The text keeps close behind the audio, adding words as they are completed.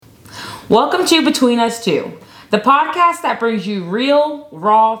Welcome to Between Us Two, the podcast that brings you real,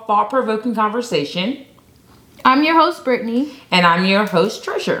 raw, thought-provoking conversation. I'm your host, Brittany. And I'm your host,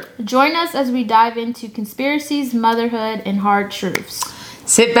 Treasure. Join us as we dive into conspiracies, motherhood, and hard truths.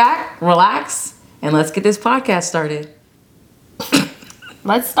 Sit back, relax, and let's get this podcast started.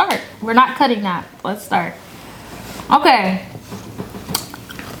 Let's start. We're not cutting that. Let's start. Okay.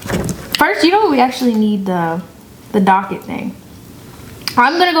 First, we actually need the docket thing.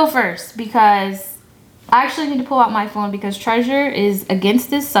 I'm going to go first because I actually need to pull out my phone because Treasure is against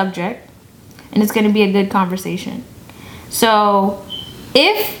this subject and it's going to be a good conversation. So,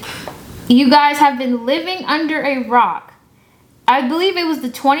 if you guys have been living under a rock, I believe it was the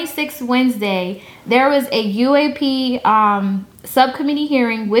 26th Wednesday, there was a UAP subcommittee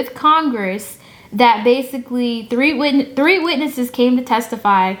hearing with Congress that basically three witnesses came to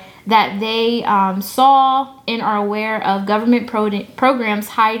testify that they saw and are aware of government programs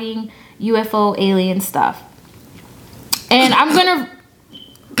hiding UFO alien stuff. And I'm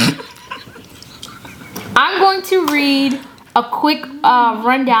going to read a quick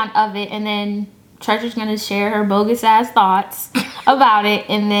rundown of it, and then Treasure's going to share her bogus ass thoughts about it,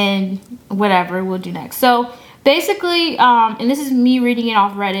 and then whatever we'll do next. So basically, and this is me reading it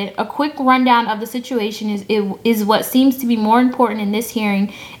off Reddit, a quick rundown of the situation is what seems to be more important in this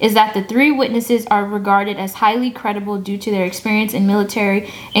hearing is that the three witnesses are regarded as highly credible due to their experience in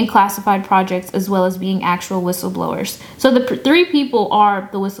military and classified projects as well as being actual whistleblowers. So the three people are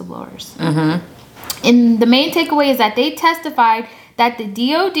the whistleblowers. Mm-hmm. And the main takeaway is that they testified that the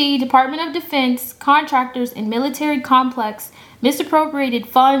DoD, Department of Defense, contractors, and military complex misappropriated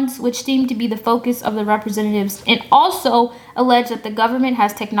funds, which seemed to be the focus of the representatives, and also alleged that the government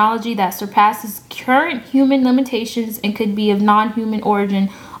has technology that surpasses current human limitations and could be of non-human origin,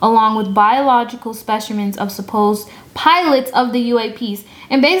 along with biological specimens of supposed pilots of the UAPs.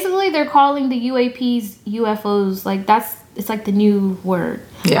 And basically, they're calling the UAPs UFOs. It's like the new word.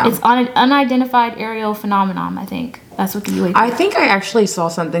 Yeah. It's unidentified aerial phenomenon, I think. That's what the UAP is. I think I actually saw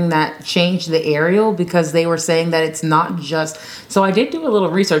something that changed the aerial because they were saying that it's not just... So I did do a little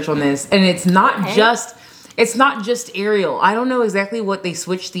research on this, and it's not just aerial. I don't know exactly what they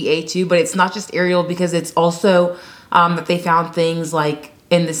switched the A to, but it's not just aerial because it's also that they found things like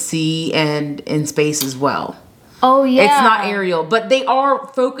in the sea and in space as well. Oh yeah, it's not aerial, but they are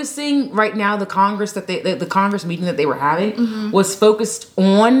focusing right now. The Congress the Congress meeting that they were having was focused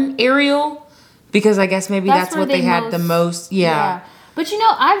on aerial because I guess maybe that's what they had the most. Yeah. But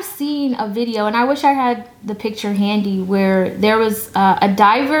I've seen a video, and I wish I had the picture handy, where there was a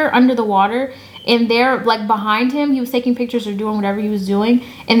diver under the water, and there, behind him, he was taking pictures or doing whatever he was doing,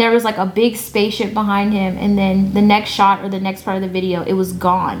 and there was a big spaceship behind him, and then the next shot or the next part of the video, it was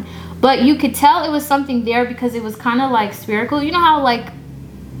gone. But you could tell it was something there because it was kind of spherical. You know how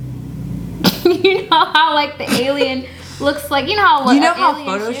the alien looks like. You know how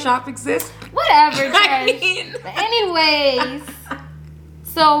Photoshop exists. Whatever. But anyways,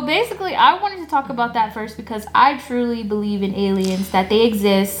 so basically, I wanted to talk about that first because I truly believe in aliens, that they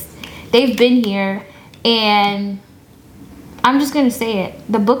exist. They've been here, and I'm just gonna say it.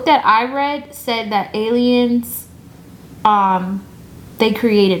 The book that I read said that aliens, they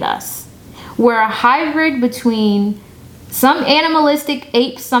created us. We're a hybrid between some animalistic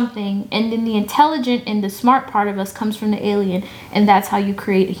ape something, and then the intelligent and the smart part of us comes from the alien, and that's how you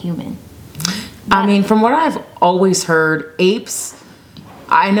create a human. I mean, from what I've always heard, apes,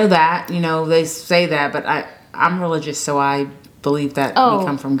 I know that, they say that, but I'm religious, so I believe that we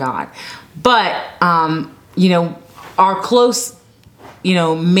come from God. But, our close,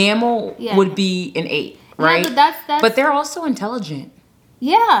 mammal would be an ape, right? Yeah, but they're also intelligent.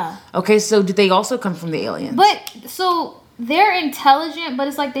 Yeah. Okay, so did they also come from the aliens? But, so they're intelligent, but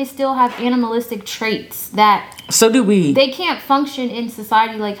it's they still have animalistic traits that... So do we. They can't function in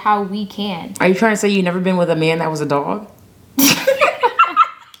society like how we can. Are you trying to say you've never been with a man that was a dog?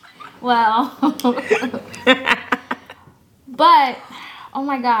 Well... But... Oh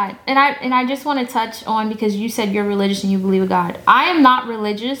my God. And I just want to touch on, because you said you're religious and you believe in God. I am not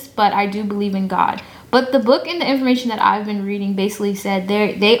religious, but I do believe in God. But the book and the information that I've been reading basically said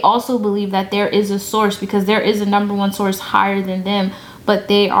they also believe that there is a source, because there is a number one source higher than them, but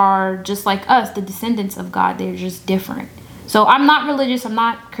they are just like us, the descendants of God. They're just different. So I'm not religious. I'm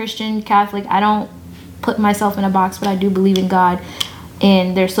not Christian, Catholic. I don't put myself in a box, but I do believe in God.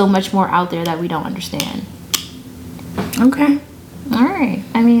 And there's so much more out there that we don't understand. Okay. All right.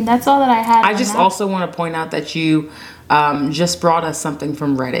 I mean, that's all that I had. I just also want to point out that you just brought us something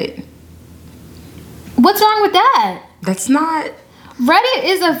from Reddit. What's wrong with that? That's not... Reddit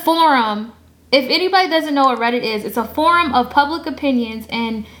is a forum if anybody doesn't know what Reddit is, it's a forum of public opinions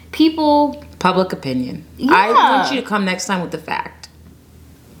and people. Public opinion. Yeah. I want you to come next time with the fact.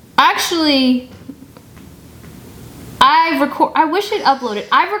 Actually, I wish it uploaded.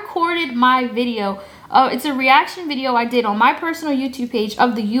 I recorded my video. It's a reaction video I did on my personal YouTube page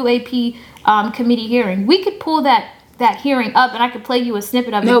of the UAP committee hearing. We could pull that hearing up, and I could play you a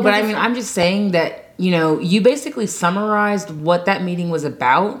snippet of it. No, but I mean, I'm just saying that, you know, you basically summarized what that meeting was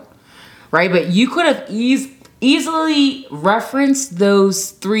about, right? But you could have easily referenced those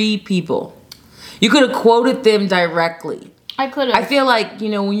 3 people. You could have quoted them directly. I could have. I feel like, you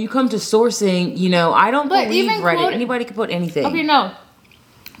know, when you come to sourcing, you know, I don't believe Reddit. Anybody could put anything. Okay, no.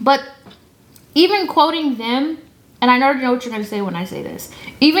 But even quoting them, and I already know what you're going to say when I say this.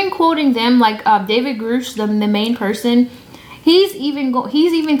 Even quoting them, like David Grush, the main person, he's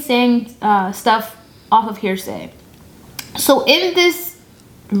even saying stuff off of hearsay. So in this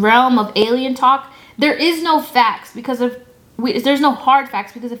realm of alien talk, there is no facts there's no hard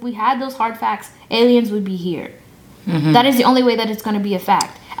facts, because if we had those hard facts, aliens would be here. Mm-hmm. That is the only way that it's going to be a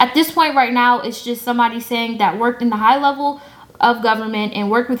fact. At this point right now, it's just somebody saying that worked in the high level of government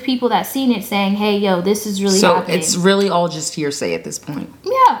and worked with people that seen it, saying, hey, yo, this is really happening. So it's really all just hearsay at this point.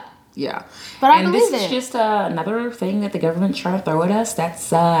 Yeah. Yeah. But I believe it. And this is just another thing that the government's trying to throw at us.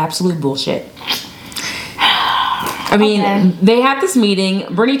 That's absolute bullshit. I mean, They had this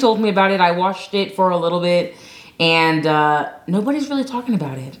meeting. Brittany told me about it. I watched it for a little bit. And nobody's really talking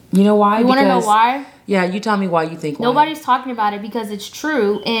about it. You know why? You want to know why? Yeah, you tell me why you think why. Nobody's talking about it because it's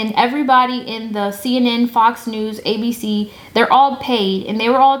true. And everybody in the CNN, Fox News, ABC, they're all paid. And they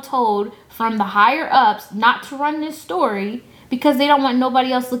were all told from the higher ups not to run this story because they don't want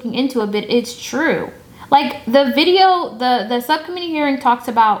nobody else looking into it. But it's true. Like the video, the subcommittee hearing talks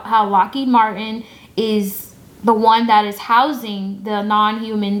about how Lockheed Martin is the one that is housing the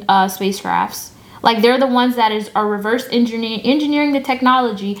non-human spacecrafts. Like, they're the ones that are reverse engineering the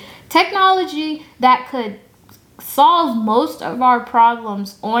technology that could solve most of our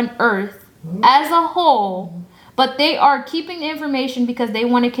problems on Earth as a whole. But they are keeping the information because they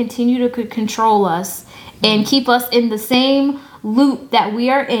want to continue to control us and keep us in the same loop that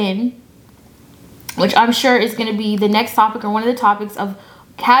we are in, which I'm sure is going to be the next topic or one of the topics of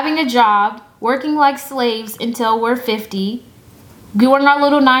having a job, working like slaves until we're 50, doing our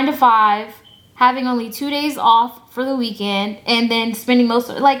little 9 to 5, having only 2 days off for the weekend, and then spending most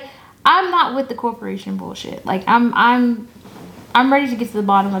of it. Like, I'm not with the corporation bullshit. Like, I'm ready to get to the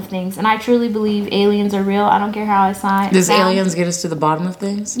bottom of things, and I truly believe aliens are real. I don't care how I sign. Does aliens get us to the bottom of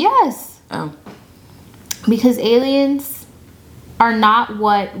things? Yes. Oh. Because aliens are not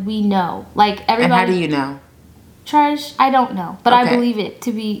what we know. Like, everybody. And how do you know? Trish, I don't know, but okay. I believe it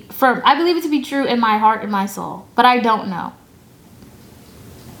to be firm. I believe it to be true in my heart and my soul, but I don't know.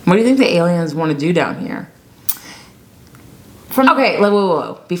 What do you think the aliens want to do down here? Okay,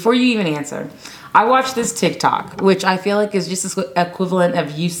 whoa. Before you even answer, I watched this TikTok, which I feel like is just the equivalent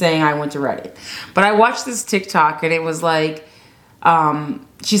of you saying I went to Reddit. But I watched this TikTok, and it was like,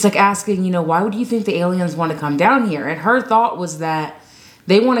 she's like asking, you know, why would you think the aliens want to come down here? And her thought was that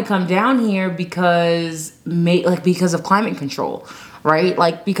they want to come down here because of climate control, right?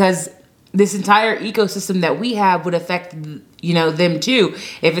 Like, because this entire ecosystem that we have would affect, you know, them too.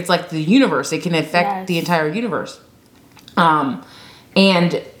 If it's like the universe, it can affect the entire universe.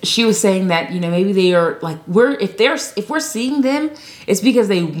 And she was saying that, you know, maybe they are like, if we're seeing them, it's because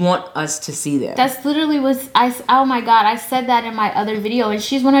they want us to see them. That's literally oh my God, I said that in my other video, and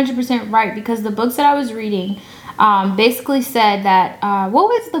she's 100% right, because the books that I was reading, basically said that, what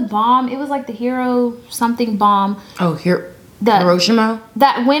was the bomb? It was like the Hero something bomb. Oh, Hiroshima?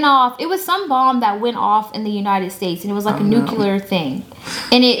 That went off. It was some bomb that went off in the United States, and it was like a nuclear thing.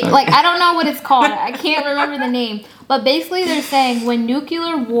 And it, like, I don't know what it's called. I can't remember the name. But basically they're saying when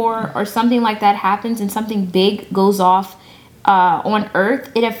nuclear war or something like that happens and something big goes off on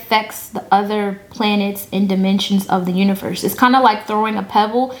Earth, it affects the other planets and dimensions of the universe. It's kind of like throwing a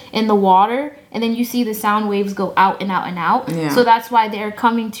pebble in the water, and then you see the sound waves go out and out and out. Yeah. So that's why they're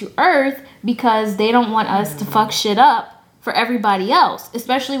coming to Earth, because they don't want us to fuck shit up for everybody else,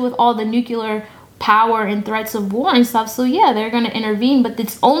 especially with all the nuclear power and threats of war and stuff. So yeah, they're going to intervene, but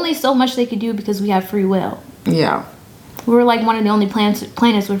it's only so much they can do because we have free will. Yeah. We're like one of the only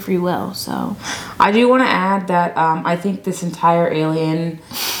planets with free will. So I do want to add that I think this entire alien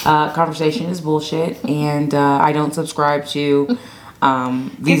conversation is bullshit, and I don't subscribe to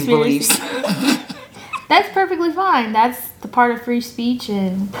these beliefs. That's perfectly fine. That's the part of free speech,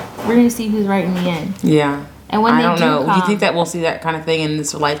 and we're going to see who's right in the end. Yeah. And when I don't know. Do you think that we'll see that kind of thing in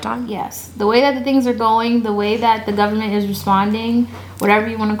this lifetime? Yes. The way that the things are going, the way that the government is responding, whatever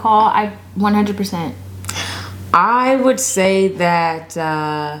you want to call, I 100%. I would say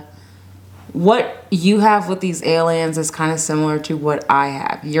that what you have with these aliens is kind of similar to what I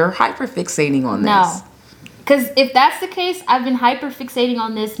have. You're hyperfixating on this. No. Because if that's the case, I've been hyperfixating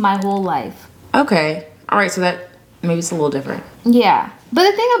on this my whole life. Okay. All right. So that maybe it's a little different. Yeah. But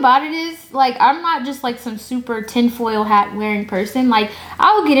the thing about it is, like, I'm not just, like, some super tinfoil hat wearing person. Like,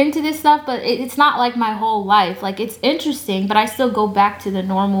 I'll get into this stuff, but it's not, like, my whole life. Like, it's interesting, but I still go back to the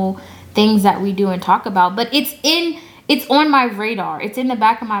normal things that we do and talk about. But it's on my radar. It's in the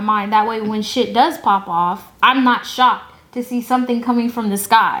back of my mind. That way, when shit does pop off, I'm not shocked to see something coming from the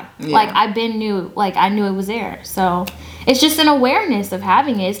sky. Yeah. Like, I knew it was there. So it's just an awareness of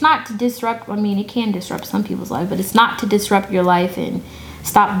having it. It's not to disrupt, I mean, it can disrupt some people's life, but it's not to disrupt your life and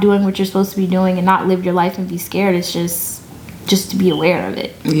stop doing what you're supposed to be doing and not live your life and be scared. It's just to be aware of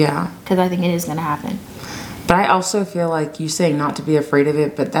it. Yeah. Because I think it is going to happen. But I also feel like you saying not to be afraid of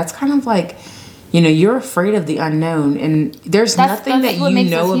it, but that's kind of like, you know, you're afraid of the unknown, and there's nothing that you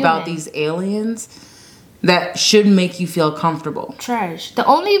know about these aliens that should make you feel comfortable. Trash. The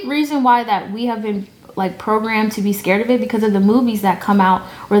only reason why that we have been, like, programmed to be scared of it because of the movies that come out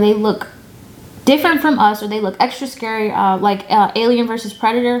where they look different from us or they look extra scary, like Alien versus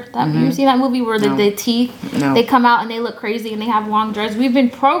Predator. You seen that movie where the teeth, they come out and they look crazy and they have long dreads? We've been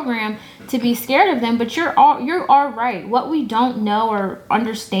programmed to be scared of them, but you're all right. What we don't know or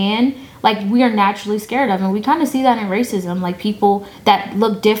understand, like, we are naturally scared of, and we kind of see that in racism. Like, people that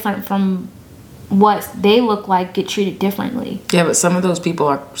look different from what they look like get treated differently. Yeah, but some of those people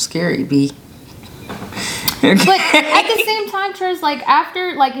are scary, B. But at the same time, Trez, like,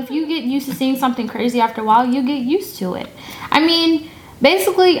 after, like, if you get used to seeing something crazy after a while, you get used to it. I mean,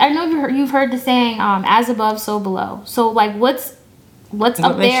 basically, I know you've heard the saying, as above, so below. So, like, what's up there?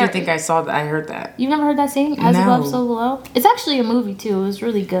 What makes you think I heard that? You've never heard that saying? As above, so below? It's actually a movie, too. It was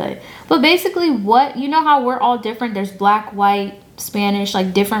really good. But basically, you know how we're all different? There's black, white, Spanish,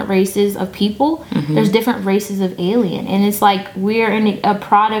 like, different races of people. Mm-hmm. There's different races of alien. And it's like we're a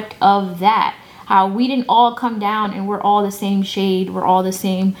product of that. How we didn't all come down and we're all the same shade. We're all the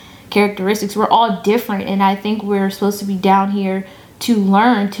same characteristics. We're all different. And I think we're supposed to be down here to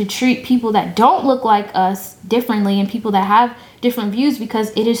learn to treat people that don't look like us differently and people that have different views,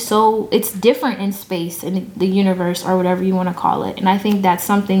 because it's different in space and the universe or whatever you want to call it. And I think that's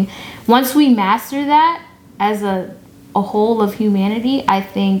something, once we master that as a whole of humanity, I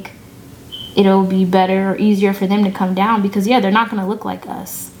think it'll be better or easier for them to come down, because they're not going to look like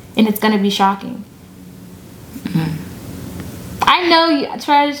us. And it's going to be shocking. Mm-hmm. I know you,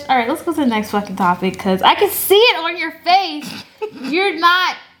 Tresh. All right, let's go to the next fucking topic, because I can see it on your face. You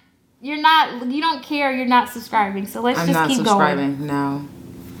don't care. You're not subscribing. So let's just keep going. I'm not subscribing, no.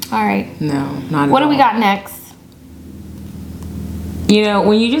 All right. No, not at all. What do we got next? You know,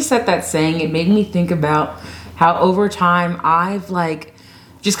 when you just said that saying, it made me think about how over time I've, like,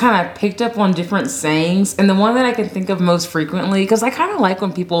 just kind of picked up on different sayings. And the one that I can think of most frequently, because I kind of like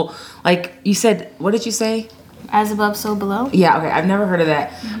when people, like, you said, what did you say? As above, so below? Yeah, okay. I've never heard of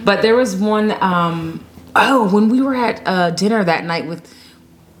that. Mm-hmm. But there was one, when we were at dinner that night when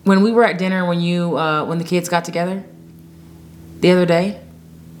the kids got together the other day.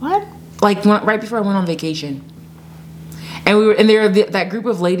 What? Like, right before I went on vacation. And that group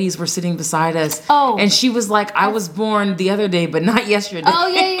of ladies were sitting beside us. Oh. And she was like, I was born the other day, but not yesterday. Oh,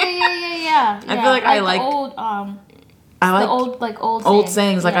 yeah. I feel like I like old, old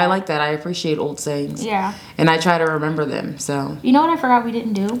sayings. Like, I like that. I appreciate old sayings. Yeah. And I try to remember them, so. You know what I forgot we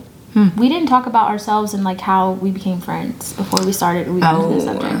didn't do? We didn't talk about ourselves and, like, how we became friends before we started reading the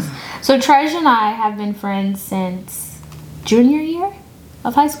subjects. So Tresh and I have been friends since junior year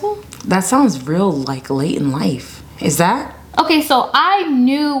of high school. That sounds real, like, late in life. Is that? Okay, so I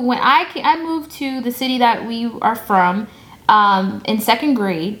knew when I moved to the city that we are from in second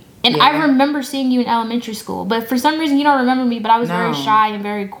grade. And I remember seeing you in elementary school. But for some reason, you don't remember me, but I was very shy and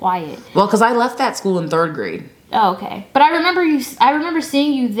very quiet. Well, because I left that school in third grade. Oh, okay. But I remember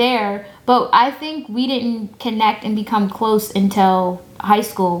seeing you there, but I think we didn't connect and become close until high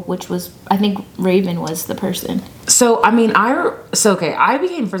school, which was, I think Raven was the person. So, I mean, I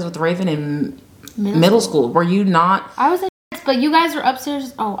became friends with Raven in middle school. Were you not? I was in, but you guys were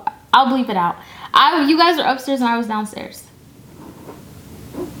upstairs. Oh, I'll bleep it out. You guys were upstairs and I was downstairs.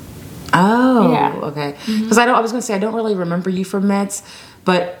 Oh, yeah. Okay. Because I was going to say, I don't really remember you from Mets,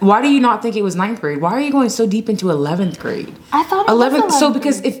 but why do you not think it was 9th grade? Why are you going so deep into 11th grade? I thought it was 11th. So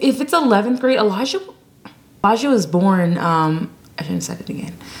because if it's 11th grade, Elijah was born, I shouldn't have said it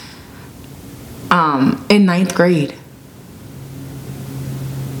again, in 9th grade.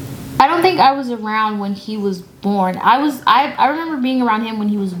 I don't think I was around when he was born. I remember being around him when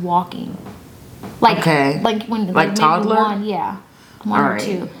he was walking. Like when maybe toddler? 1, yeah. 1 or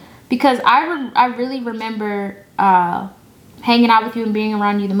 2. Because I really remember hanging out with you and being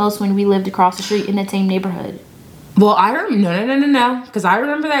around you the most when we lived across the street in the same neighborhood. Well, no. Because I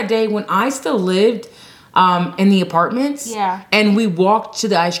remember that day when I still lived in the apartments. Yeah. And we walked to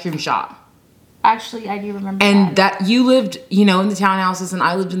the ice cream shop. Actually, I do remember and that you lived, in the townhouses and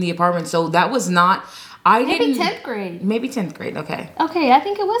I lived in the apartment. So that was not... Maybe 10th grade. Maybe 10th grade, okay. Okay, I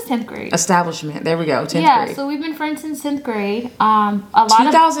think it was 10th grade. Establishment, there we go, 10th grade. Yeah, so we've been friends since 10th grade.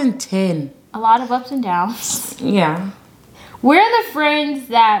 2010. A lot of ups and downs. Yeah. We're the friends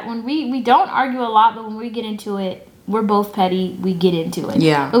that when we don't argue a lot, but when we get into it, we're both petty, we get into it.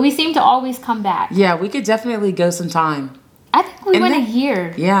 Yeah. But we seem to always come back. Yeah, we could definitely go some time. I think we went a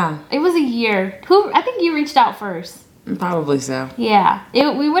year. Yeah. It was a year. I think you reached out first. Probably so. Yeah.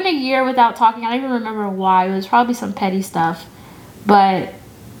 We went a year without talking. I don't even remember why. It was probably some petty stuff. But,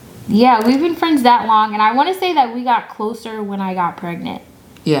 yeah, we've been friends that long. And I want to say that we got closer when I got pregnant.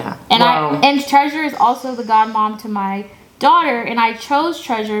 Yeah. And Treasure is also the godmom to my daughter. And I chose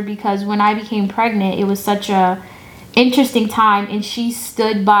Treasure because when I became pregnant, it was such a interesting time. And she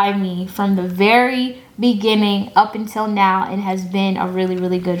stood by me from the very beginning up until now and has been a really,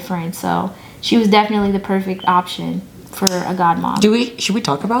 really good friend. So she was definitely the perfect option for a godmom. Should we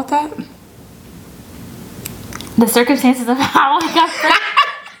talk about that? The circumstances of how I got pregnant?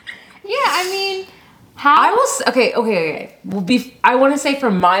 Yeah, I mean, how? Okay. Well, I want to say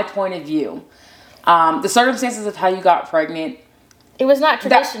from my point of view, the circumstances of how you got pregnant. It was not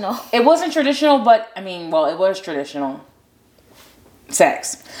traditional. It wasn't traditional, but it was traditional.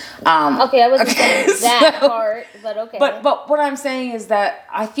 Sex. Okay, I wasn't saying that part, but okay. But what I'm saying is that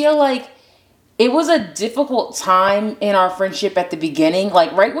I feel like it was a difficult time in our friendship at the beginning.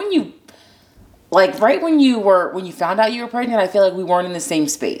 Like right when you found out you were pregnant, I feel like we weren't in the same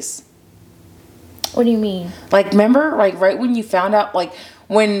space. What do you mean? Like remember, like right when you found out, like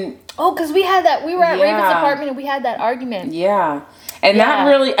when. Oh, because we had that. We were at Raven's apartment and we had that argument. Yeah. And that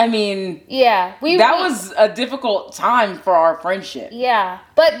really, I mean... Yeah. That was a difficult time for our friendship. Yeah.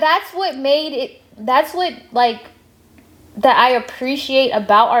 But that's what made it... That's what, that I appreciate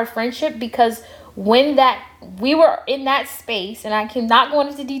about our friendship, because when we were in that space, and I can not go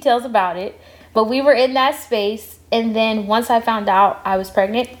into details about it, but we were in that space, and then once I found out I was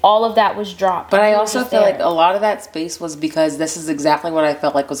pregnant, all of that was dropped. But I also feel like a lot of that space was because this is exactly what I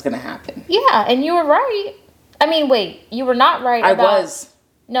felt like was going to happen. Yeah, and you were right. I mean, wait, you were not right about... I was.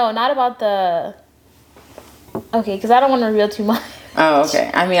 No, not about the... Okay, because I don't want to reveal too much. Oh, okay.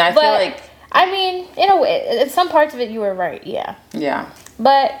 I mean, I feel like... I mean, in a way, in some parts of it, you were right, yeah. Yeah.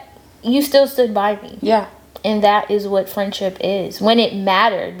 But you still stood by me. Yeah. And that is what friendship is. When it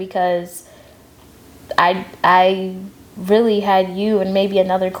mattered, because I really had you and maybe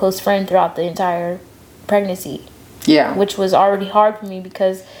another close friend throughout the entire pregnancy. Yeah. Which was already hard for me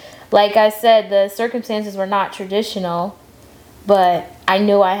because... Like I said, the circumstances were not traditional, but I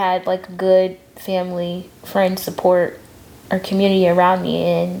knew I had good family, friend support, or community around me,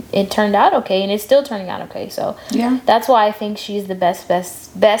 and it turned out okay, and it's still turning out okay. So yeah, that's why I think she's the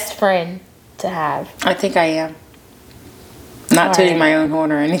best friend to have. I think I am. Not tooting my own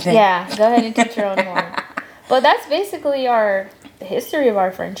horn or anything. Yeah, go ahead and toot your own horn. But that's basically the history of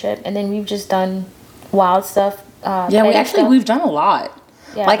our friendship, and then we've just done wild stuff. We've done a lot.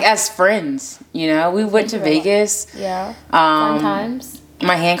 Yeah. As friends, we went to Vegas. Yeah. Fun times.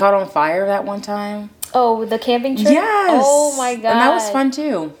 My hand caught on fire that one time. Oh, the camping trip? Yes. Oh my god. And that was fun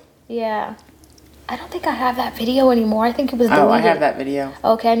too. Yeah. I don't think I have that video anymore. I think it was deleted. Oh, I have that video.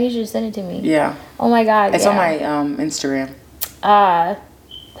 Okay, I need you to send it to me. Yeah. Oh my god. It's on my Instagram.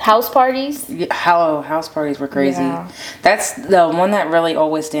 House parties? House parties were crazy. Yeah. That's the one that really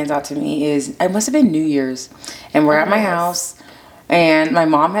always stands out to me. It must have been New Year's, and we're at my house. And my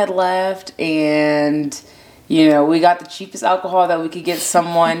mom had left, and, we got the cheapest alcohol that we could get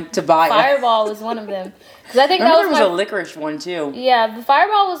someone to buy. Fireball was one of them. Because I think there was a licorice one, too. Yeah, the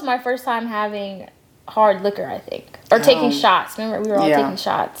Fireball was my first time having hard liquor, I think. Or taking shots. Remember, we were all taking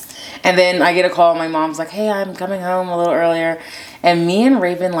shots. And then I get a call, my mom's like, hey, I'm coming home a little earlier. And me and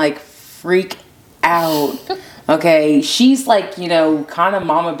Raven, freak out. Okay, she's kind of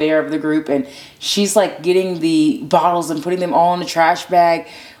mama bear of the group, and she's getting the bottles and putting them all in the trash bag.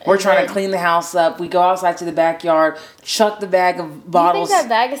 We're trying to clean the house up. We go outside to the backyard, chuck the bag of bottles. You think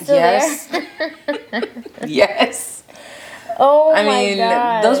that bag is still there? Yes. Oh my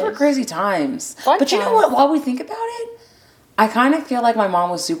god. Those were crazy times. But you know what? While we think about it, I kind of feel like my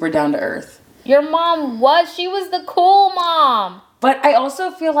mom was super down to earth. Your mom was. She was the cool mom. But I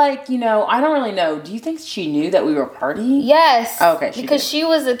also feel like, I don't really know. Do you think she knew that we were partying? Yes. Oh, okay. Because she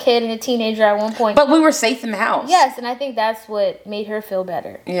was a kid and a teenager at one point. But we were safe in the house. Yes, and I think that's what made her feel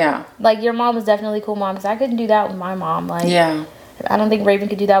better. Yeah. Like, your mom was definitely a cool mom, because I couldn't do that with my mom. Like, yeah. I don't think Raven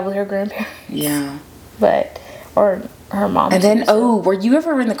could do that with her grandparents. Yeah. Or her mom. And then, were you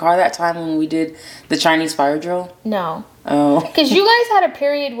ever in the car that time when we did the Chinese fire drill? No. Oh. Because you guys had a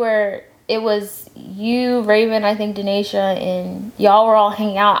period where it was you, Raven, I think Denisha, and y'all were all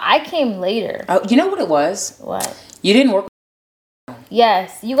hanging out. I came later. Oh, you know what it was? What? You didn't work.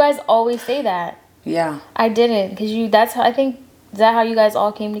 Yes, you guys always say that. Yeah. I didn't, because is that how you guys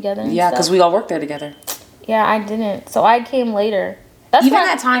all came together? Yeah, because we all worked there together. Yeah, I didn't. So I came later. Even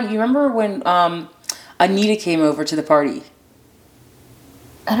that time, you remember when Anita came over to the party?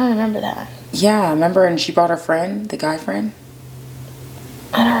 I don't remember that. Yeah, I remember, and she brought her friend, the guy friend.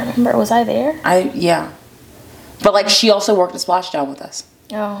 I don't remember. Was I there? Yeah. But, like, she also worked at Splashdown with us.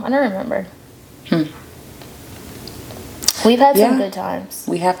 Oh, I don't remember. We've had some good times.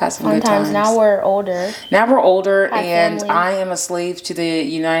 We have had some good times. Now we're older. And family. I am a slave to the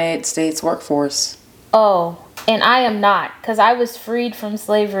United States workforce. Oh, and I am not, because I was freed from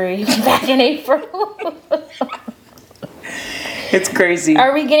slavery back in April. It's crazy.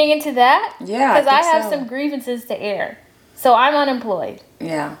 Are we getting into that? Yeah, because I have some grievances to air. So I'm unemployed.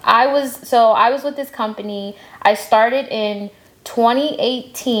 Yeah. I was with this company. I started in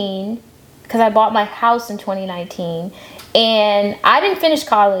 2018 because I bought my house in 2019, and I didn't finish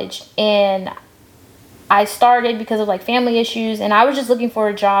college, and I started because of like family issues, and I was just looking for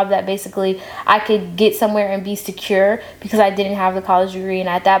a job that basically I could get somewhere and be secure, because I didn't have the college degree. And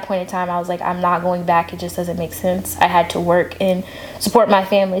at that point in time, I was like, I'm not going back. It just doesn't make sense. I had to work and support my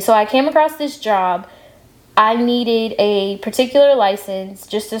family. So I came across this job. I needed a particular license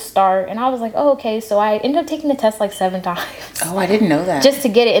just to start, and I was like, oh, okay. So I ended up taking the test like 7 times. Oh, I didn't know that. Just to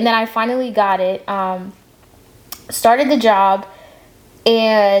get it, and then I finally got it. Started the job,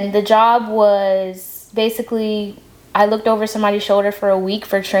 and the job was basically, I looked over somebody's shoulder for a week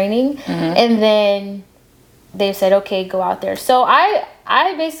for training, and then they said, okay, go out there. So I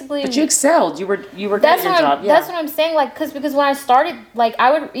basically... But you excelled. You were good at your job. Yeah. That's what I'm saying. Like, because when I started, like,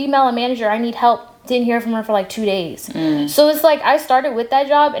 I would email a manager, I need help. Didn't hear from her for like 2 days. So it's like I started with that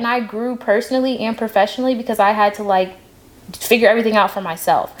job, and I grew personally and professionally because I had to like figure everything out for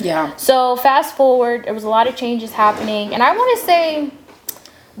myself. Yeah. So fast forward, there was a lot of changes happening, and I want to say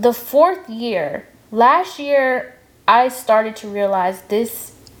the 4th year, last year, I started to realize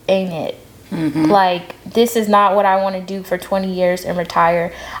this ain't it. Like, this is not what I want to do for 20 years and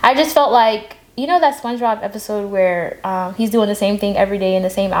retire. I just felt like, you know that SpongeBob episode where he's doing the same thing every day in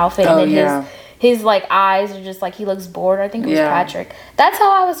the same outfit, and then his like eyes are just like, he looks bored. I think it was Patrick. That's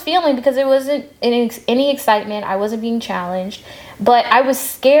how I was feeling, because it wasn't any excitement. I wasn't being challenged, but I was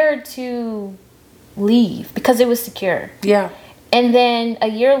scared to leave because it was secure. Yeah. And then a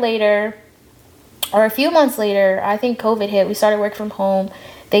year later, or a few months later, I think COVID hit. We started work from home.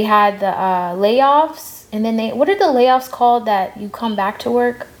 They had the layoffs, and then what are the layoffs called that you come back to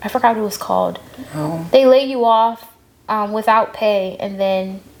work? I forgot what it was called. Oh. They lay you off without pay, and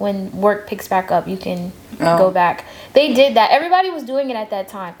then when work picks back up, you can go back. They did that. Everybody was doing it at that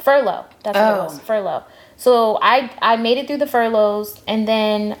time. Furlough. That's what it was. Furlough. So I made it through the furloughs, and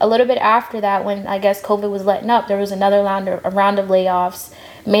then a little bit after that, when I guess COVID was letting up, there was another round of layoffs.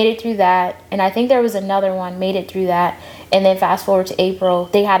 Made it through that, and I think there was another one. Made it through that, and then fast forward to April,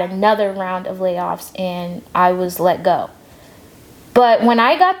 they had another round of layoffs, and I was let go. But when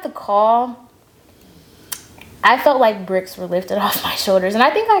I got the call, I felt like bricks were lifted off my shoulders. And I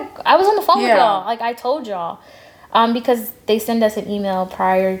think I was on the phone with y'all. Like I told y'all. Because they sent us an email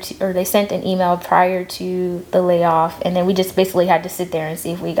they sent an email prior to the layoff. And then we just basically had to sit there and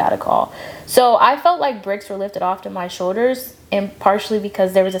see if we got a call. So I felt like bricks were lifted off to my shoulders. And partially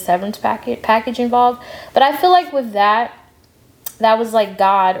because there was a severance package involved. But I feel like with that was like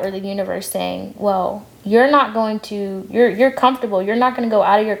God or the universe saying, well, you're comfortable. You're not going to go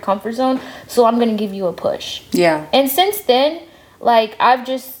out of your comfort zone. So I'm going to give you a push. Yeah. And since then, like,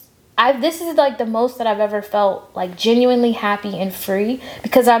 this is like the most that I've ever felt like genuinely happy and free,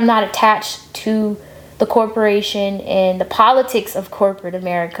 because I'm not attached to the corporation and the politics of corporate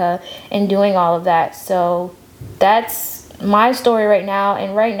America and doing all of that. So that's my story right now.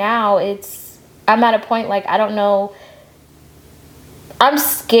 And right now I'm at a point, like, I don't know. I'm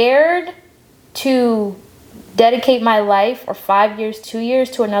scared to dedicate my life or 5 years, 2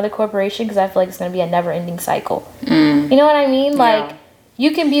 years to another corporation, because I feel like it's going to be a never-ending cycle. You know what I mean? Like,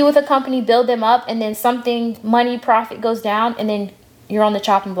 you can be with a company, build them up, and then money, profit goes down, and then you're on the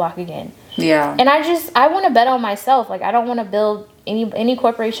chopping block again. Yeah. And I want to bet on myself. Like, I don't want to build any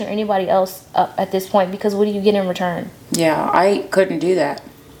corporation or anybody else up at this point, because what do you get in return? Yeah, I couldn't do that.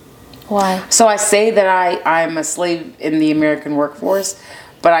 Why? So I say that I'm a slave in the American workforce,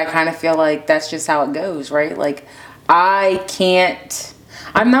 but I kind of feel like that's just how it goes, right? Like,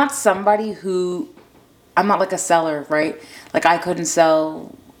 I'm not somebody I'm not like a seller, right? Like, I couldn't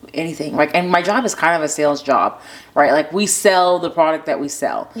sell anything. Like, and my job is kind of a sales job, right? Like, we sell the product that we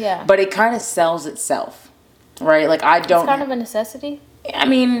sell. Yeah. But it kind of sells itself, right? Like, I don't. It's kind of a necessity. I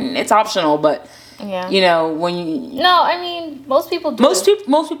mean, it's optional, but yeah, you know, when you. No, I mean, most people do.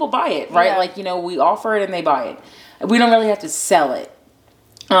 Most people buy it, right? Yeah. Like, you know, we offer it and they buy it. We don't really have to sell it.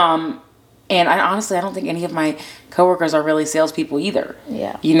 And honestly, I don't think any of my coworkers are really salespeople either.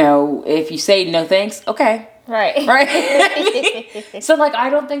 Yeah. You know, if you say no thanks, okay. Right. Right. So, like, I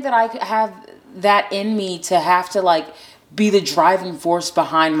don't think that I have that in me to have to, like, be the driving force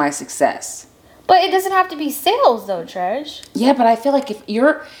behind my success. But it doesn't have to be sales, though, Tresh. Yeah, but I feel like if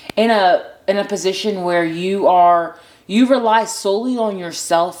you're in a position where you rely solely on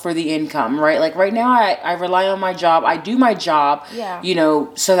yourself for the income, right? Like, right now, I rely on my job. I do my job, yeah, you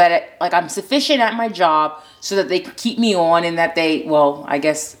know, so that I'm sufficient at my job so that they can keep me on, and that I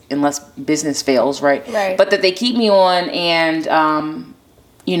guess unless business fails, right? Right. But that they keep me on, and,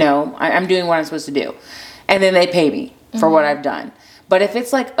 you know, I'm doing what I'm supposed to do. And then they pay me for what I've done. But if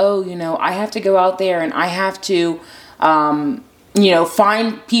it's like, oh, you know, I have to go out there and I have to, you know,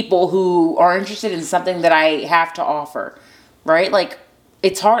 find people who are interested in something that I have to offer, right? Like,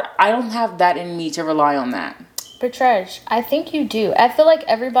 it's hard. I don't have that in me to rely on that. But Tresh, I think you do. I feel like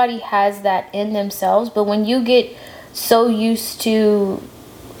everybody has that in themselves, but when you get so used to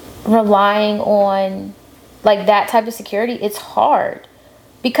relying on, like, that type of security, it's hard.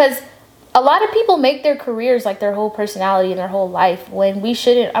 Because a lot of people make their careers like their whole personality and their whole life, when we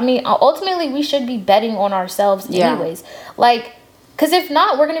shouldn't. I mean, ultimately, we should be betting on ourselves anyways. Like, because if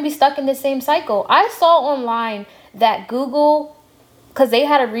not, we're going to be stuck in the same cycle. I saw online that Google, because they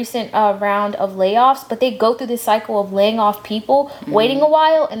had a recent round of layoffs, but they go through this cycle of laying off people, waiting a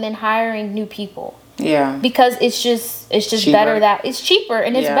while, and then hiring new people. Yeah. Because it's just cheaper. better that it's cheaper,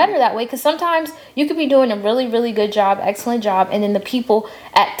 and it's better that way. Because sometimes you could be doing a really, really good job, excellent job, and then the people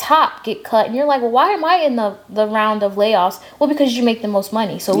at top get cut, and you're like, well, why am I in the round of layoffs? Well, because you make the most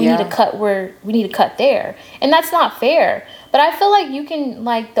money, so we need to cut there, and that's not fair. But I feel like you can,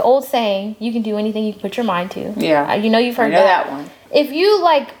 like the old saying, you can do anything you can put your mind to. Yeah. You know, you've heard that one. If you,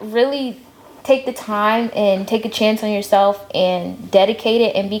 like, really take the time and take a chance on yourself and dedicate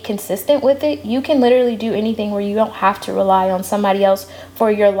it and be consistent with it, you can literally do anything where you don't have to rely on somebody else for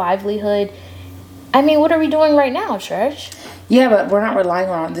your livelihood. I mean, what are we doing right now, Trish? Yeah, but we're not relying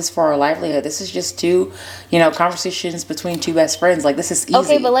on this for our livelihood. This is just two, you know, conversations between two best friends. Like, this is easy.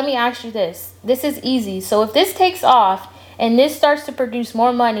 Okay, but let me ask you this. This is easy. So if this takes off and this starts to produce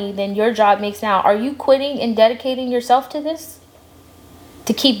more money than your job makes now, are you quitting and dedicating yourself to this?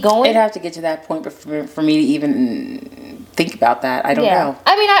 To keep going? It'd have to get to that point for me to even think about that. I don't know.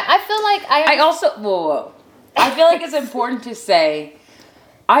 I mean, I feel like I also... Whoa. I feel like it's important to say,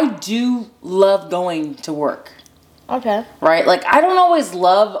 I do love going to work. Okay. Right? Like, I don't always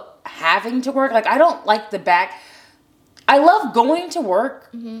love having to work. Like, I don't like the back... I love going to work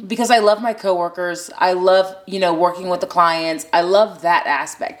because I love my coworkers. I love, you know, working with the clients. I love that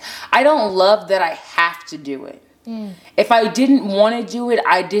aspect. I don't love that I have to do it. If I didn't want to do it,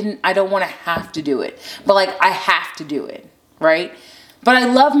 I don't want to have to do it. But, like, I have to do it, right? But I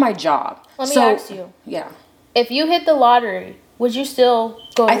love my job. Let me ask you. Yeah. If you hit the lottery, would you still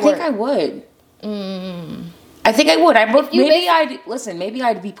go to work? I think I would. I think I would. Maybe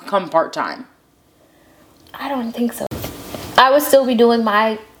I'd become part-time. I don't think so. I would still be doing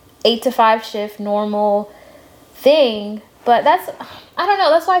my 8 to 5 shift normal thing, but I don't know.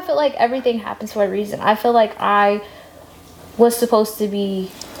 That's why I feel like everything happens for a reason. I feel like I was supposed to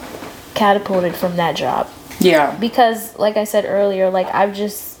be catapulted from that job. Yeah. Because, like I said earlier, like, I've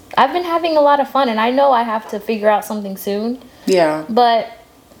been having a lot of fun, and I know I have to figure out something soon. Yeah. But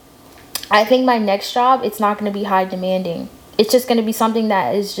I think my next job, it's not going to be high demanding. It's just going to be something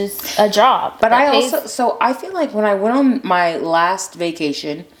that is just a job. But I feel like when I went on my last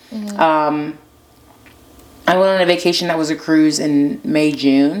vacation, I went on a vacation that was a cruise in May,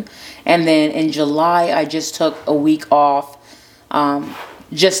 June. And then in July, I just took a week off,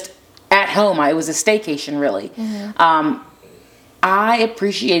 just at home. It was a staycation, really. I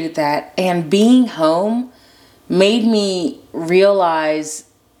appreciated that. And being home made me realize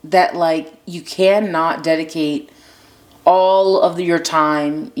that, like, you cannot dedicate all of your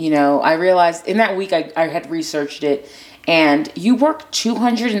time. You know, I realized in that week I had researched it, and you work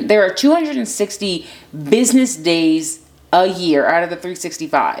 200, there are 260 business days a year out of the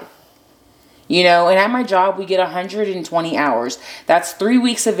 365. You know, and at my job, we get 120 hours. That's 3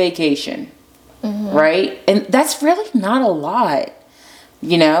 weeks of vacation, right? And that's really not a lot,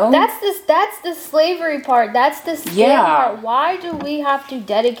 you know? That's the slavery part. That's the scary part. Why do we have to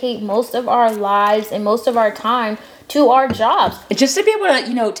dedicate most of our lives and most of our time to our jobs? Just to be able to,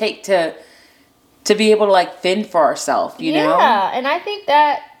 you know, to be able to, like, fend for ourselves, you know? Yeah, and I think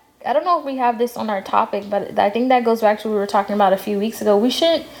that, I don't know if we have this on our topic, but I think that goes back to what we were talking about a few weeks ago. We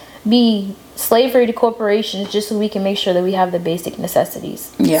shouldn't be slavery to corporations just so we can make sure that we have the basic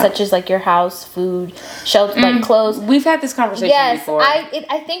necessities, such as like your house, food, shelter, like clothes. We've had this conversation before.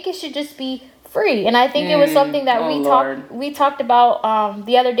 I think it should just be free, and I think it was something that we talked about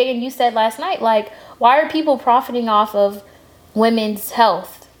the other day, and you said last night, like, why are people profiting off of women's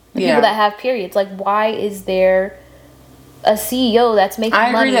health? People that have periods, like, why is there a CEO that's making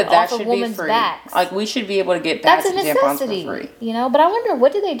money off of women's backs? Like, we should be able to get pads and tampons for free. You know, but I wonder,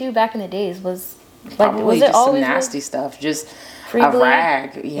 what did they do back in the days? Was it just always some nasty stuff? Just free a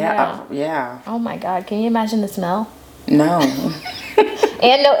rag. Yeah. Oh my God, can you imagine the smell? No.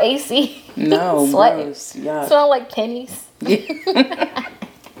 And no AC. No, gross. Yeah. Smell like pennies. Yeah.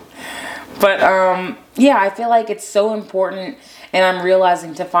 But I feel like it's so important, and I'm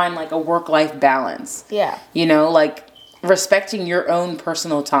realizing, to find like a work-life balance. Yeah. You know, like respecting your own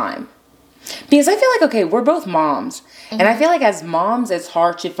personal time. Because I feel like, okay, we're both moms. And I feel like as moms, it's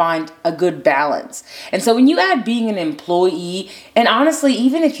hard to find a good balance. And so when you add being an employee, and honestly,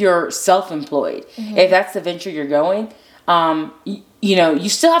 even if you're self-employed, if that's the venture you're going, you know, you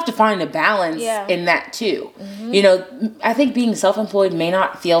still have to find a balance in that too. You know, I think being self-employed may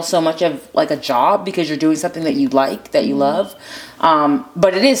not feel so much of like a job because you're doing something that you like, that you love.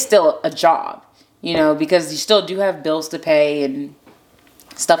 But it is still a job, you know, because you still do have bills to pay and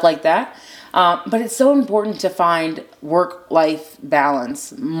stuff like that. But it's so important to find work-life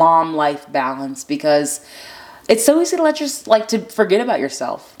balance, mom-life balance, because it's so easy to forget about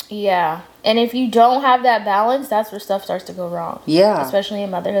yourself. Yeah. And if you don't have that balance, that's where stuff starts to go wrong. Yeah. Especially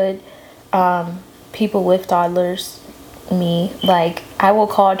in motherhood. People with toddlers, me, like, I will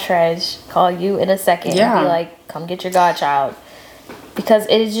call you in a second and be like, come get your godchild. Because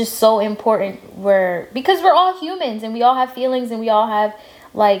it is just so important because we're all humans and we all have feelings and we all have,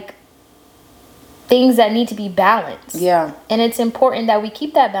 like, things that need to be balanced. Yeah. And it's important that we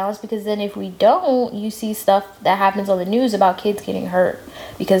keep that balance, because then if we don't, you see stuff that happens on the news about kids getting hurt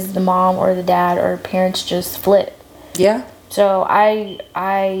because the mom or the dad or parents just flip. Yeah. So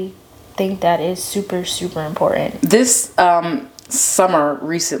I think that is super, super important. This summer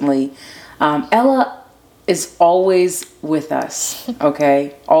recently, Ella is always with us,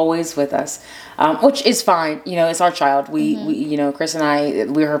 okay? Always with us, which is fine. You know, it's our child. We you know, Chris and I,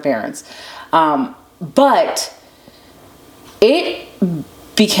 we're her parents. But it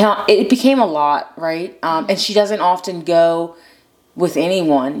became a lot, right? And she doesn't often go with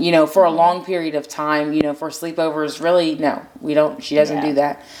anyone, you know, for a long period of time, you know, for sleepovers. Really, no, we don't. She doesn't do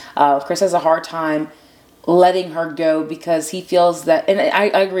that. Chris has a hard time letting her go because he feels that, and I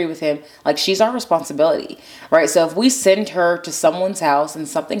agree with him, like, she's our responsibility, right? So if we send her to someone's house and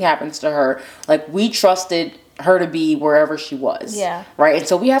something happens to her, like, we trusted her to be wherever she was. Yeah. Right. And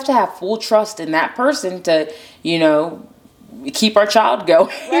so we have to have full trust in that person to, you know, keep our child going,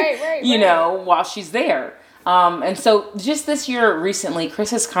 right, you know, while she's there. And so just this year recently,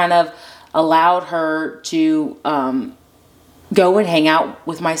 Chris has kind of allowed her to go and hang out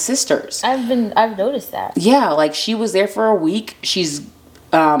with my sisters. I've noticed that. Yeah. Like, she was there for a week. She's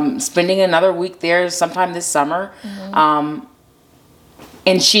spending another week there sometime this summer. And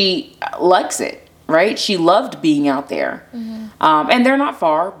she likes it. Right? She loved being out there. And they're not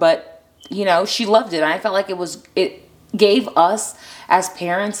far, but, you know, she loved it. And I felt like it gave us as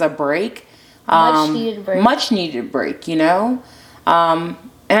parents a break. Much needed break, you know? And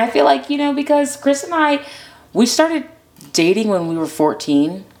I feel like, you know, because Chris and I, we started dating when we were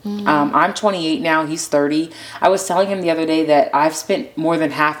 14. I'm 28 now. He's 30. I was telling him the other day that I've spent more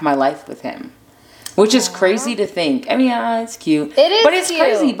than half my life with him. Which is crazy to think. I mean, it's cute. It is, but it's cute.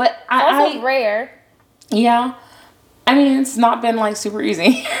 Crazy. But it's also rare. Yeah, I mean, it's not been like super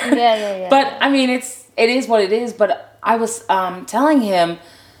easy. Yeah. But I mean, it is what it is. But I was telling him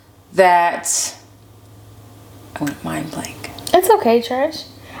that I went mind blank. It's okay, Trish.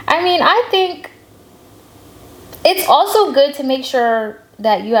 I mean, I think it's also good to make sure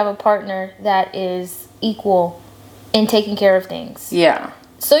that you have a partner that is equal in taking care of things. Yeah.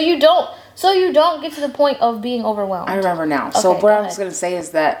 So you don't get to the point of being overwhelmed. I remember now. Okay, so what I was going to say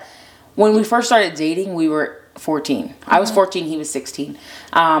is that when we first started dating, we were 14. I was 14, he was 16.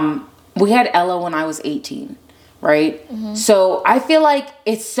 We had Ella when I was 18, right? So I feel like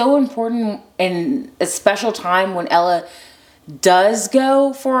it's so important in a special time when Ella does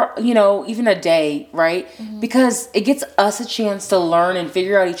go for, even a day, right? Because it gets us a chance to learn and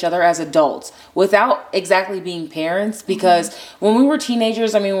figure out each other as adults without exactly being parents. Because when we were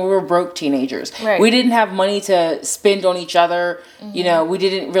teenagers, we were broke teenagers. Right. We didn't have money to spend on each other. We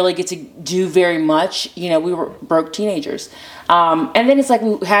didn't really get to do very much. We were broke teenagers. And then it's like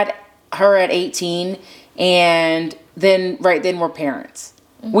we had her at 18, and then we're parents.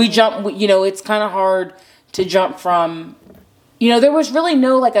 We jump, it's kind of hard to jump from, there was really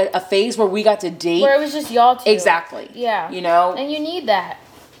no like a phase where we got to date. Where it was just y'all two. Exactly. Yeah. And you need that.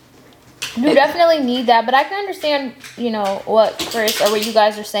 You definitely need that. But I can understand, what Chris or what you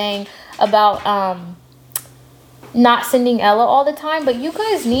guys are saying about not sending Ella all the time. But you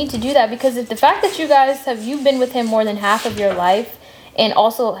guys need to do that, because if the fact that you've been with him more than half of your life, and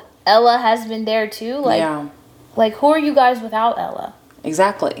also Ella has been there too. Like who are you guys without Ella?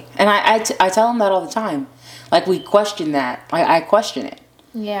 Exactly. And I tell him that all the time. Like, we question that. I question it.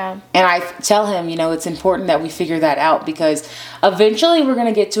 Yeah. And I tell him, it's important that we figure that out, because eventually we're going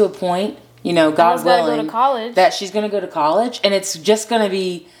to get to a point, God willing, go to college. that she's going to go to college, and it's just going to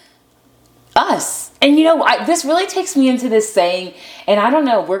be us. And, this really takes me into this saying, and I don't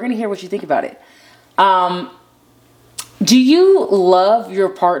know, we're going to hear what you think about it. Do you love your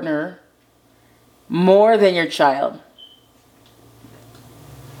partner more than your child?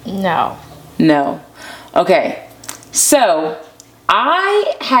 No. Okay. So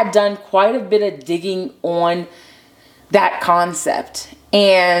I had done quite a bit of digging on that concept.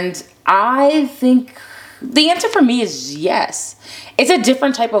 And I think the answer for me is yes. It's a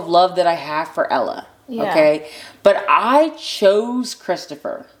different type of love that I have for Ella. Yeah. Okay. But I chose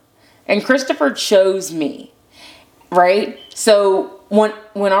Christopher. And Christopher chose me. Right? So when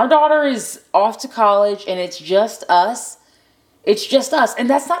our daughter is off to college and it's just us. And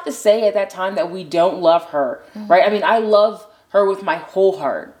that's not to say at that time that we don't love her. Right? I love her with my whole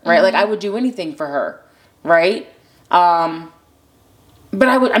heart. Right? Like, I would do anything for her. Right? But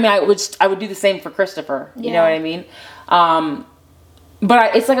I would do the same for Christopher. You know what I mean?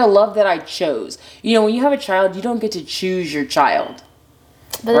 But it's like a love that I chose. When you have a child, you don't get to choose your child.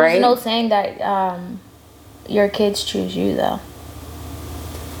 But there's no saying that your kids choose you, though.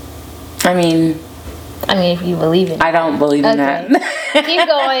 If you believe in it. I don't believe in that. Keep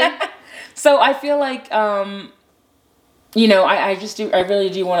going. So I feel like, I really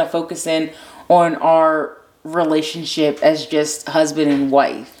do want to focus in on our relationship as just husband and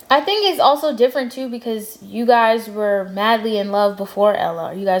wife. I think it's also different too, because you guys were madly in love before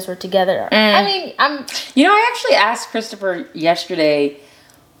Ella. You guys were together. I actually asked Christopher yesterday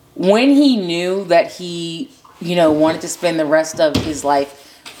when he knew that he, wanted to spend the rest of his life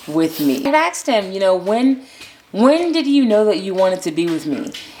with me. I asked him, when did you know that you wanted to be with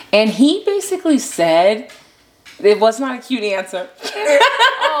me? And he basically said, it was not a cute answer.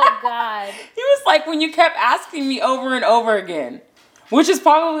 Oh, God. He was like, when you kept asking me over and over again, which is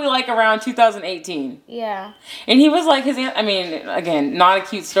probably like around 2018. Yeah. And he was like, again, not a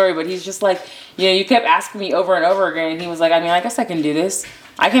cute story, but he's just like, you kept asking me over and over again. And he was like, I guess I can do this.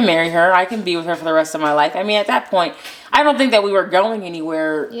 I can marry her. I can be with her for the rest of my life. At that point, I don't think that we were going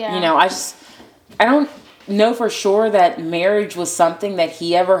anywhere. Yeah. I don't know for sure that marriage was something that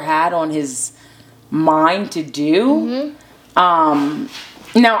he ever had on his mind to do.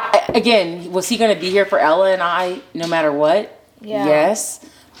 Now, again, was he going to be here for Ella and I no matter what? Yeah. Yes.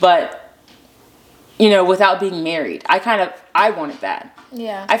 But, without being married, I wanted that.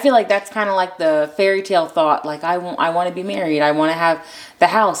 Yeah. I feel like that's kind of like the fairy tale thought. Like, I want to be married. I want to have the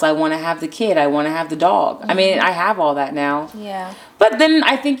house. I want to have the kid. I want to have the dog. I have all that now. Yeah. But then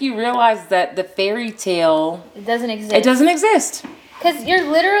I think you realize that the fairy tale... It doesn't exist. It doesn't exist. Because you're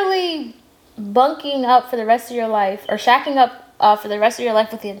literally bunking up for the rest of your life, or shacking up for the rest of your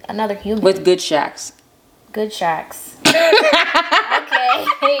life with another human. With good shacks. Good shacks.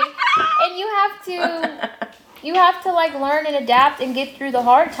 Okay. And you have to like learn and adapt and get through the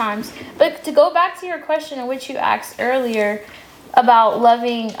hard times. But to go back to your question in which you asked earlier about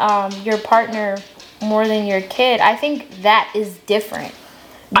loving your partner more than your kid, I think that is different.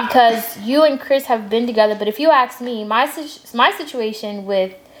 Because you and Chris have been together, but if you ask me, my situation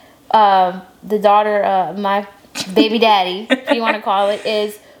with the daughter of my baby daddy, if you want to call it,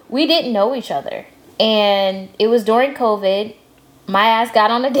 is we didn't know each other. And it was during COVID. My ass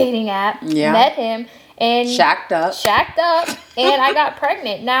got on a dating app, met him, and shacked up, and I got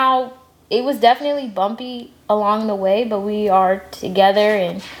pregnant. Now, it was definitely bumpy along the way, but we are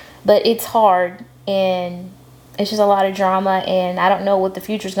together, but it's hard. And it's just a lot of drama, and I don't know what the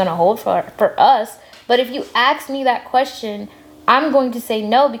future is going to hold for us. But if you ask me that question, I'm going to say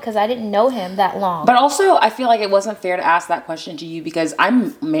no, because I didn't know him that long. But also, I feel like it wasn't fair to ask that question to you because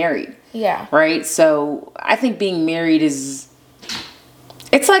I'm married. Yeah. Right? So I think being married it's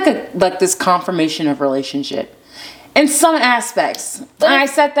like this confirmation of relationship. In some aspects. And I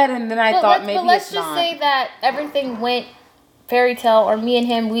said that, and then I thought maybe it's not. But let's just say that everything went fairy tale, or me and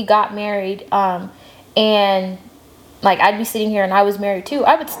him, we got married, and like I'd be sitting here and I was married too,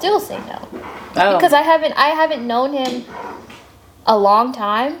 I would still say no. Oh. Because I haven't known him a long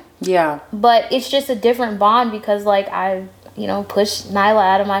time. Yeah. But it's just a different bond because like I, pushed Nyla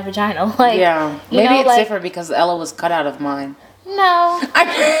out of my vagina. Like, yeah. Maybe it's different because Ella was cut out of mine. No. I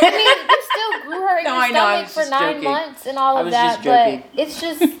mean, you still grew her in your stomach for 9 months and all of that. But it's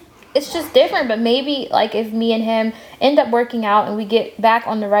just different. But maybe like if me and him end up working out and we get back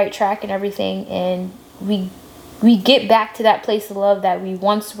on the right track and everything, and we get back to that place of love that we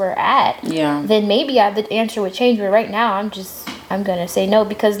once were at, then maybe the answer would change. But right now, I'm gonna say no,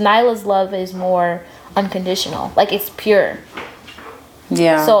 because Nyla's love is more unconditional. Like, it's pure.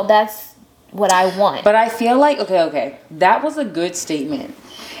 Yeah. So that's what I want. But I feel like, okay, that was a good statement.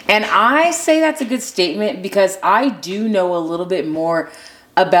 And I say that's a good statement because I do know a little bit more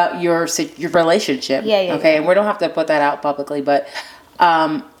about your relationship. Yeah. Okay, and we don't have to put that out publicly, but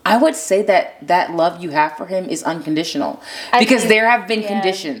I would say that love you have for him is unconditional, because there have been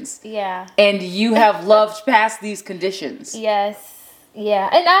conditions. Yeah. And you have loved past these conditions. Yes. Yeah.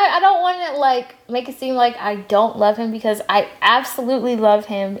 And I don't want to like make it seem like I don't love him, because I absolutely love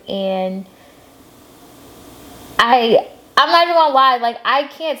him, and I'm not even gonna lie, like I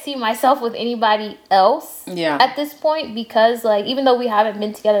can't see myself with anybody else at this point, because like even though we haven't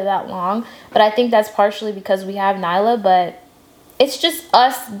been together that long, but I think that's partially because we have Nyla, but it's just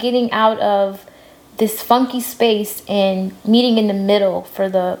us getting out of this funky space and meeting in the middle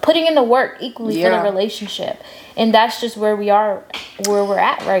putting in the work equally for the relationship. And that's just where we're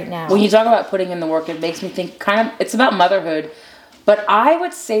at right now. When you talk about putting in the work, it makes me think it's about motherhood. But I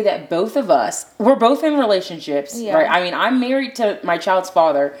would say that both of us, we're both in relationships, right? I mean, I'm married to my child's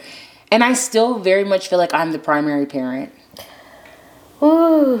father, and I still very much feel like I'm the primary parent.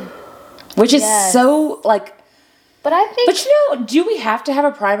 Ooh. Which is so like... But I think... But do we have to have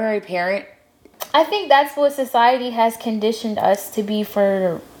a primary parent? I think that's what society has conditioned us to be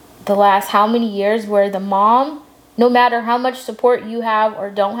for the last how many years, where the mom, no matter how much support you have or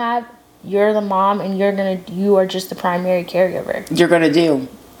don't have, you're the mom, and you are just the primary caregiver. You're gonna do.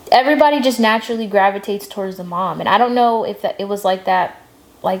 Everybody just naturally gravitates towards the mom. And I don't know if it was like that,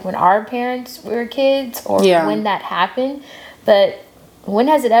 like when our parents were kids, or when that happened. But when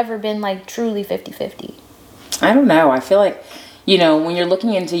has it ever been like truly 50-50? I don't know. I feel like, when you're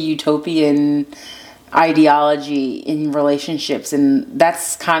looking into utopian ideology in relationships, and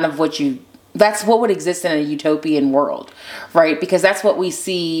that's kind of that's what would exist in a utopian world, right? Because that's what we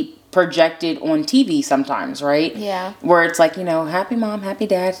see projected on TV sometimes, right? Yeah. Where it's like, happy mom, happy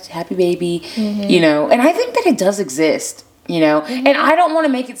dad, happy baby, and I think that it does exist, and I don't want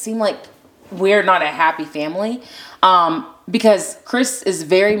to make it seem like we're not a happy family, because Chris is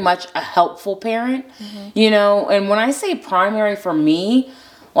very much a helpful parent, and when I say primary for me,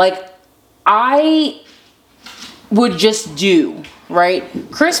 like, I would just do, right?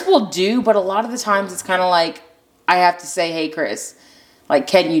 Chris will do, but a lot of the times it's kind of like, I have to say, hey, Chris, like,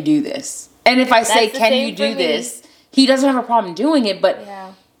 can you do this? And if I say, can you do this, he doesn't have a problem doing it, but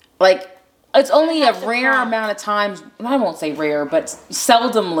like, it's only a rare amount of times, I won't say rare, but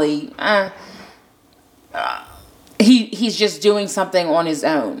seldomly, he's just doing something on his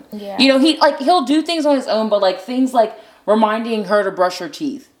own. Yeah. He'll do things on his own, but like things like reminding her to brush her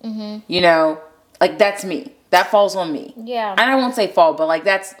teeth. Like, that's me. That falls on me. Yeah. And I won't say fall, but like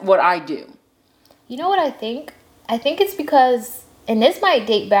that's what I do. You know what I think? I think it's because, and this might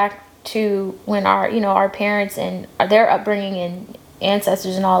date back to when our parents and their upbringing and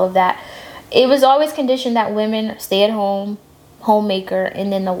ancestors and all of that, it was always conditioned that women stay at home, homemaker,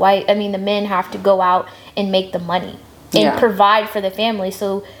 and then the men have to go out and make the money and provide for the family.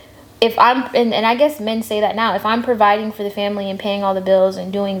 So if I'm, and I guess men say that now, if I'm providing for the family and paying all the bills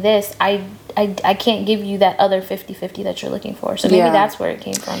and doing this, I can't give you that other 50-50 that you're looking for. So maybe that's where it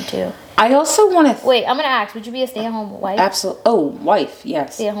came from too. I also want to... Wait, I'm going to ask, would you be a stay-at-home wife? Absolutely. Oh, wife,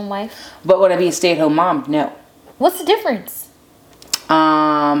 yes. Stay-at-home wife? But would I be a stay-at-home mom? No. What's the difference?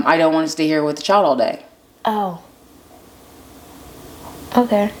 I don't want to stay here with the child all day. Oh.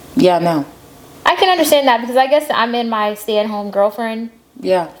 Okay. Yeah, no. I can understand that, because I guess I'm in my stay-at-home girlfriend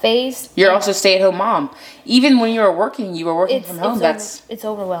phase. You're also stay-at-home mom. Even when you were working from home. It's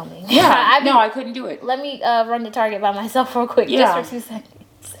overwhelming. Yeah. I couldn't do it. Let me run the target by myself real quick, just for 2 seconds.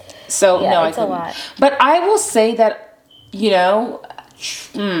 So yeah, I it's couldn't. a lot. But I will say that, this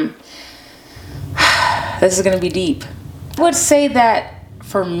is going to be deep. I would say that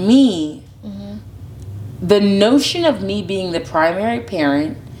for me, the notion of me being the primary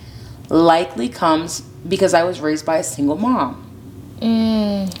parent likely comes because I was raised by a single mom.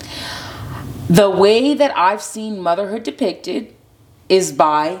 The way that I've seen motherhood depicted is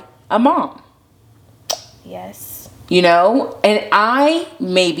by a mom. Yes. And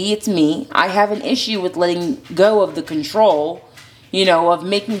maybe it's me, I have an issue with letting go of the control, of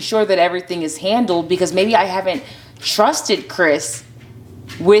making sure that everything is handled, because maybe I haven't trusted Chris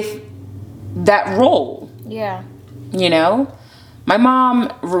with that role. Yeah. My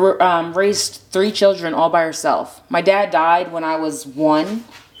mom raised 3 children all by herself. My dad died when I was 1,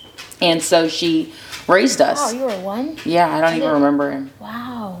 and so she raised us. Wow, you were 1? Yeah, I don't even remember him.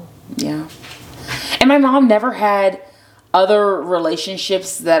 Wow. Yeah. And my mom never had other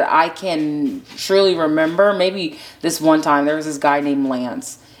relationships that I can truly remember. Maybe this one time there was this guy named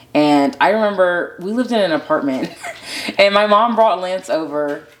Lance. And I remember we lived in an apartment and my mom brought Lance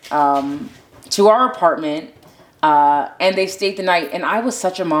over to our apartment and they stayed the night. And I was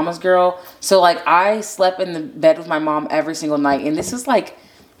such a mama's girl. So I slept in the bed with my mom every single night. And this was 4th,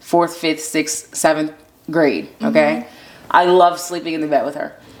 5th, 6th, 7th grade. Okay. I loved sleeping in the bed with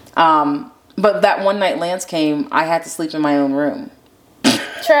her. But that one night Lance came, I had to sleep in my own room.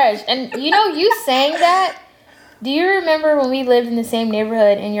 Trash. And you saying that, do you remember when we lived in the same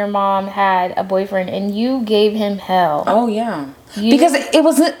neighborhood and your mom had a boyfriend and you gave him hell? Oh, yeah. Because it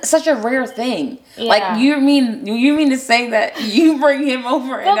was such a rare thing. Yeah. You mean to say that you bring him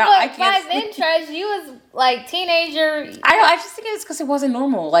over and I can't by then, Trash, you was teenager. I just think it's because it wasn't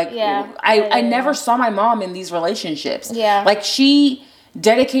normal. I never saw my mom in these relationships. Yeah. She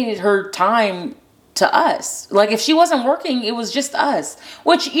dedicated her time to us. If she wasn't working, it was just us.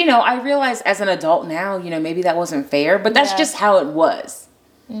 Which, I realize as an adult now, maybe that wasn't fair, but that's just how it was.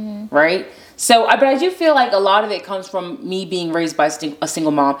 Right? So, but I do feel like a lot of it comes from me being raised by a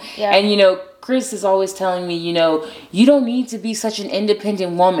single mom. Yeah. And, Chris is always telling me, you don't need to be such an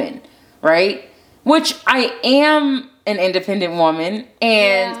independent woman. Right? Which I am an independent woman.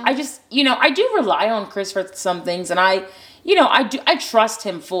 And I just, I do rely on Chris for some things. And I trust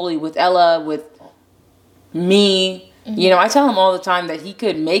him fully with Ella, with me. I tell him all the time that he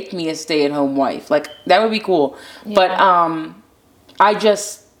could make me a stay-at-home wife. That would be cool. Yeah. But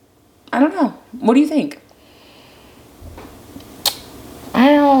I don't know. What do you think?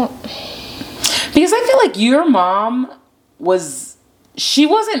 Because I feel like your mom she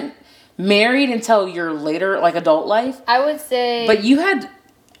wasn't married until your later, adult life. I would say. But you had.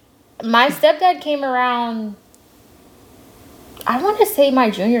 My stepdad came around, I want to say my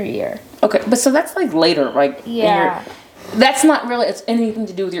junior year. Okay, but so that's later, yeah. That's not really anything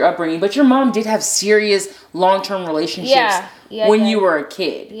to do with your upbringing, but your mom did have serious long-term relationships when you were a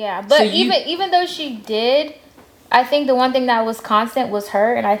kid. Yeah, but so even though she did, I think the one thing that was constant was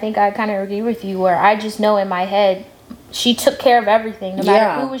her, and I think I kind of agree with you where I just know in my head she took care of everything. No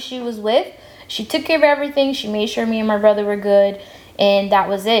matter who she was with, she took care of everything. She made sure me and my brother were good, and that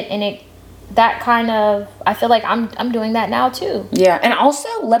was it. And that kind of, I feel like I'm doing that now too. Yeah, and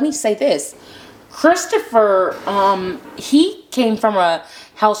also let me say this. Christopher, he came from a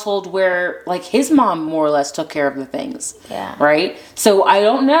household where his mom more or less took care of the things. Yeah. Right? So I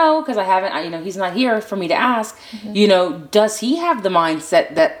don't know, because he's not here for me to ask, does he have the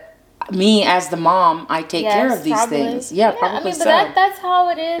mindset that me as the mom, I take care of these things? Yeah, probably so. But that's how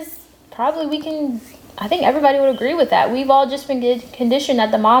it is. Probably I think everybody would agree with that. We've all just been conditioned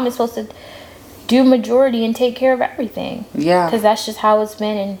that the mom is supposed to do majority and take care of everything. Yeah. Because that's just how it's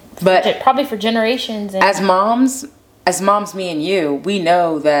been, probably for generations. And as moms, me and you, we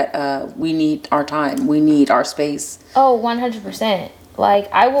know that we need our time. We need our space. Oh, 100%.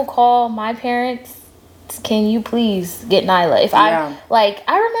 I will call my parents. Can you please get Nyla? I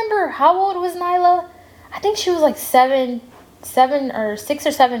remember, how old was Nyla? I think she was 6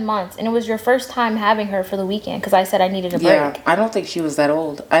 or 7 months, and it was your first time having her for the weekend because I said I needed a break. Yeah, I don't think she was that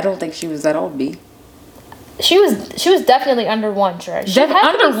old. B. She was definitely under 1, Trish.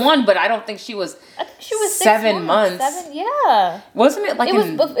 Under 1, but I don't think she was. I think she was 7 months. 7, yeah. Wasn't it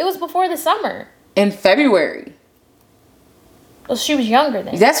it was before the summer. In February. Well, she was younger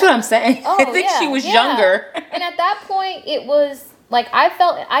then. That's what I'm saying. Oh, I think she was younger. And at that point, it was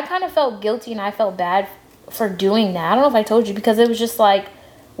I kind of felt guilty and I felt bad for doing that. I don't know if I told you, because it was just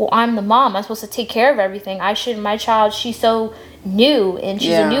well, I'm the mom. I'm supposed to take care of everything. My child, she's so new and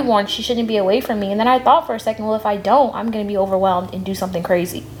she's a newborn. She shouldn't be away from me. And then I thought for a second, well, if I don't, I'm going to be overwhelmed and do something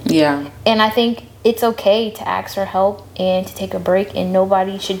crazy. Yeah. And I think it's okay to ask for help and to take a break, and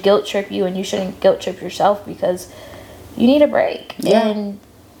nobody should guilt trip you, and you shouldn't guilt trip yourself because you need a break. Yeah. And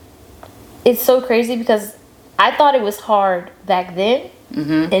it's so crazy because I thought it was hard back then,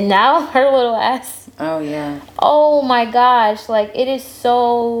 and now her little ass. Oh, yeah. Oh, my gosh. Like, it is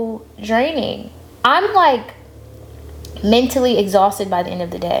so draining. I'm, like, mentally exhausted by the end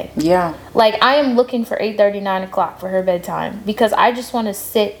of the day. Yeah. Like, I am looking for 8:30, 9 o'clock for her bedtime because I just want to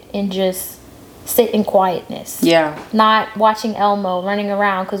sit in quietness. Yeah. Not watching Elmo running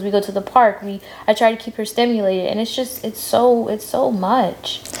around because we go to the park. I try to keep her stimulated, and it's so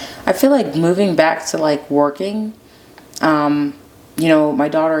much. I feel like moving back to like working, you know, my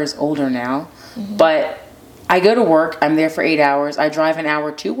daughter is older now, but I go to work, I'm there for 8 hours. I drive an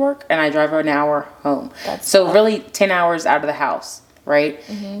hour to work and I drive an hour home. So really 10 hours out of the house, right?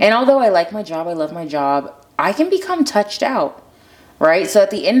 And although I like my job, I love my job, I can become touched out, right? So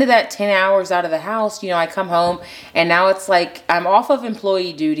at the end of that 10 hours out of the house, you know, I come home and now it's like I'm off of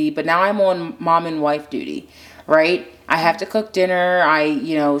employee duty, but now I'm on mom and wife duty, right? I have to cook dinner,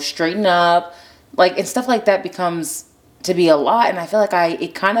 you know, straighten up, like, and stuff like that becomes to be a lot. And I feel like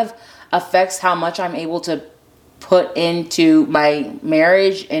it kind of affects how much I'm able to put into my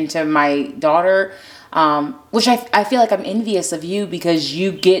marriage, into my daughter, which I feel like I'm envious of you because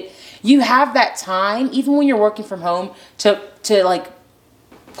you have that time, even when you're working from home, to like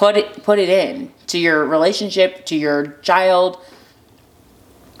put it in to your relationship, to your child.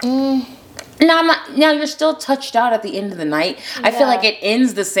 Now you're still touched out at the end of the night. I feel like it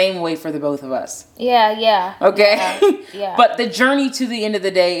ends the same way for the both of us. Yeah. Okay? Yeah. But the journey to the end of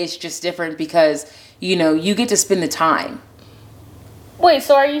the day is just different because, you know, you get to spend the time. Wait,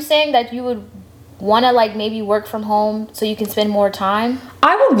 so are you saying that you would want to like maybe work from home so you can spend more time?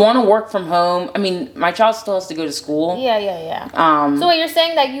 I would want to work from home. I mean, my child still has to go to school. Yeah. So wait, you're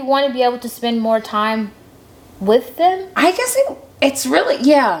saying that you want to be able to spend more time with them? I guess it's really,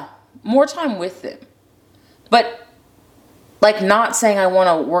 more time with them. But, like, not saying I want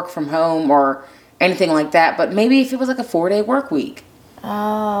to work from home or anything like that, but maybe if it was like a 4-day work week.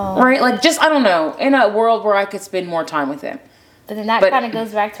 Oh. Right? Like, just, I don't know, in a world where I could spend more time with them. But then that kind of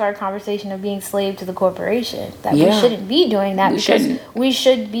goes back to our conversation of being slave to the corporation. That we shouldn't be doing that because we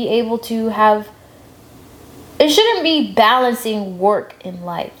should be able to have... It shouldn't be balancing work and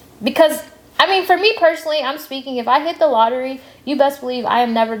life. Because, I mean, for me personally, I'm speaking, if I hit the lottery, you best believe I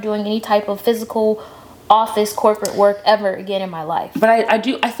am never doing any type of physical office corporate work ever again in my life. But I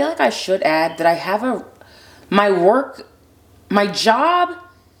feel like I should add that I have my job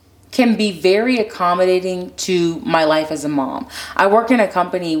can be very accommodating to my life as a mom. I work in a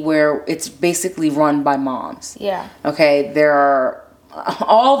company where it's basically run by moms. Yeah. Okay, there are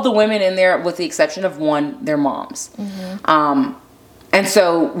all of the women in there, with the exception of one, they're moms. And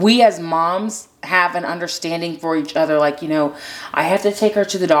so we as moms have an understanding for each other. Like, you know, I have to take her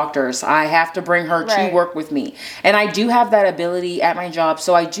to the doctors. I have to bring her to work with me. And I do have that ability at my job.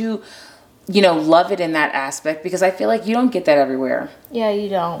 So I do, you know, love it in that aspect because I feel like you don't get that everywhere. Yeah, you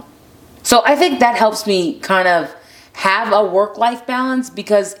don't. So I think that helps me kind of have a work-life balance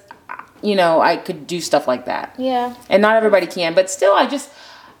because, you know, I could do stuff like that. Yeah. And not everybody can. But still, I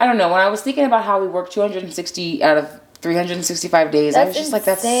don't know. When I was thinking about how we work 260 out of 365 days, I was just like,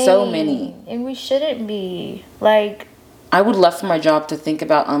 that's so many. And we shouldn't be. Like, I would love for my job to think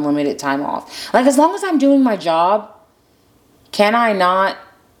about unlimited time off. Like, as long as I'm doing my job, can I not,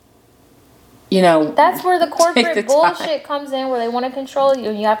 you know, that's where the corporate bullshit comes in, where they want to control you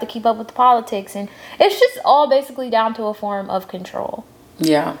and you have to keep up with the politics. And it's just all basically down to a form of control.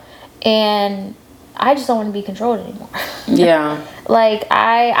 Yeah. And I just don't want to be controlled anymore. Yeah. Like,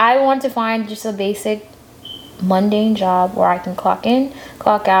 I want to find just a basic mundane job where I can clock in,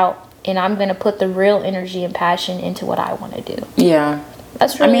 clock out, and I'm going to put the real energy and passion into what I want to do. Yeah.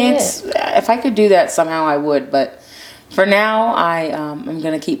 That's really if I could do that somehow, I would. But for now, I'm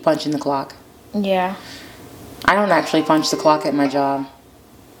going to keep punching the clock. Yeah. I don't actually punch the clock at my job.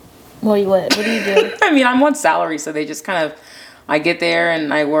 What do you do? I mean, I'm on salary, so they just kind of, I get there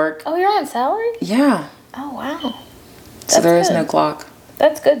and I work. Oh, you're on salary? Yeah. Oh, wow. So there is no clock.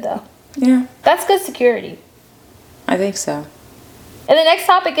 That's good, though. Yeah. That's good security. I think so. And the next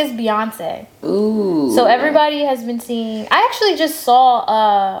topic is Beyonce. Ooh. So everybody has been seeing... I actually just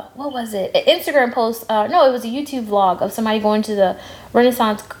saw, what was it? An Instagram post. No, it was a YouTube vlog of somebody going to the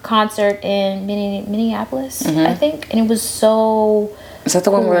Renaissance concert in Minneapolis, I think. And it was so... Is that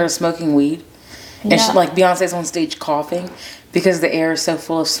the one where they're smoking weed? Yeah. And Beyonce's on stage coughing because the air is so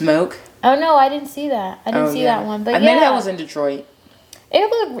full of smoke? Oh no, I didn't see that. I didn't see that one. But maybe that was in Detroit.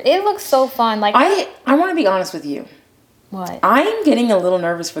 It looks so fun. Like I want to be honest with you. What? I am getting a little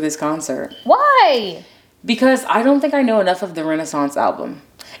nervous for this concert. Why? Because I don't think I know enough of the Renaissance album.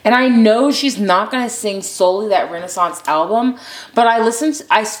 And I know she's not going to sing solely that Renaissance album, but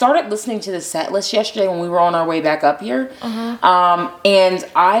I started listening to the set list yesterday when we were on our way back up here. And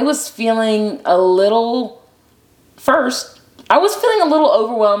I was feeling a little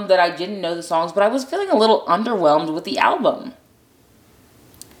overwhelmed that I didn't know the songs, but I was feeling a little underwhelmed with the album.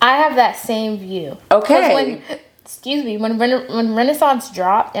 I have that same view. Okay. When Renaissance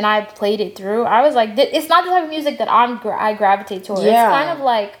dropped and I played it through, I was like, it's not the type of music that I gravitate toward. Yeah. It's kind of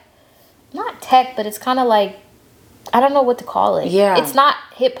like, not tech, but it's kind of like, I don't know what to call it. Yeah. It's not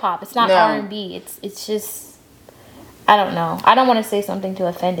hip hop. It's not R&B. It's just, I don't know. I don't want to say something to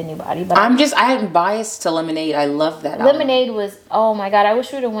offend anybody, but I am biased to Lemonade. I love that album. Lemonade was, oh my God, I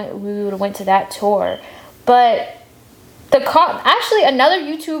wish we would have went to that tour. But actually another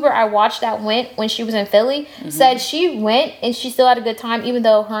YouTuber I watched that went when she was in Philly said she went and she still had a good time, even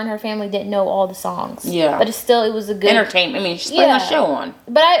though her and her family didn't know all the songs. Yeah. But it was a good entertainment. I mean, she's putting a show on.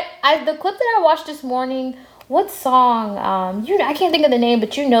 But the clip that I watched this morning, what song? I can't think of the name,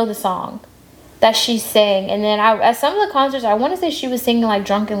 but you know the song that she sang. And then at some of the concerts, I want to say she was singing like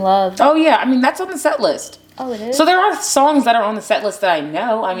 "Drunken Love." Oh yeah, I mean that's on the set list. Oh, it is? So there are songs that are on the set list that I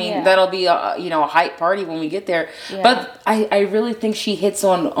know. I mean, that'll be a hype party when we get there. Yeah. But I really think she hits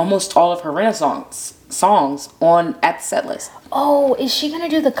on almost all of her Renaissance songs at the set list. Oh, is she gonna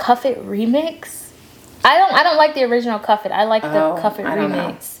do the Cuff It remix? I don't like the original Cuff It. I like the Cuff It remix.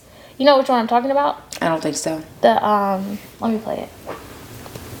 Know. You know which one I'm talking about? I don't think so. Let me play it.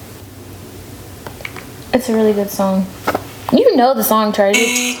 It's a really good song. You know the song,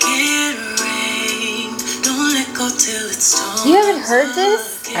 Charlie. You haven't heard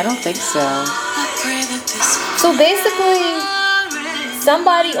this? I don't think so. So basically,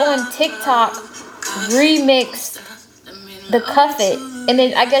 somebody on TikTok remixed the Cuff It, and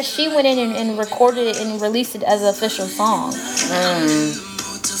then I guess she went in and recorded it and released it as an official song.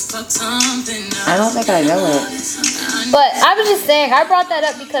 I don't think I know it. But I was just saying, I brought that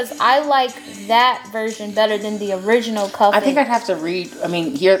up because I like that version better than the original Cuff It. I think I'd have to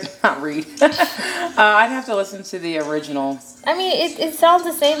I'd have to listen to the original. I mean, it sounds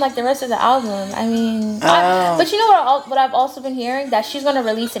the same like the rest of the album. I mean, but you know what I've also been hearing? That she's going to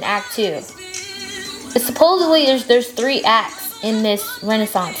release an act 2. It's supposedly there's 3 acts in this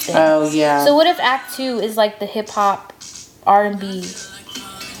Renaissance thing. Oh, yeah. So what if act 2 is like the hip-hop R&B?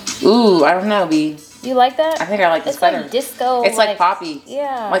 Ooh, I don't know, B. You like that? I think I like this better. It's like disco. It's like poppy.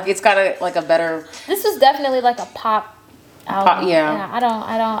 Yeah. Like it's got a better. This was definitely like a pop album. Yeah. I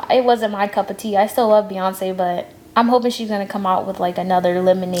don't. It wasn't my cup of tea. I still love Beyonce, but I'm hoping she's gonna come out with like another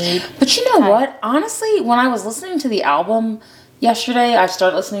Lemonade. But you know what? Honestly, when I was listening to the album yesterday, I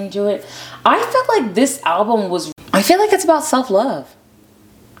started listening to it. I felt like this album I feel like it's about self-love.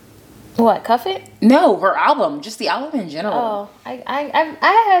 What, Cuff It? No, her album. Just the album in general. Oh, I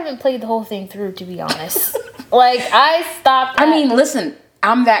haven't played the whole thing through, to be honest. Like, I stopped I mean, listen,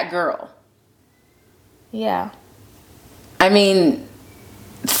 I'm that girl. Yeah. I mean,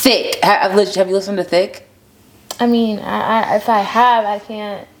 Thick. Have you listened to Thick? I mean, if I have, I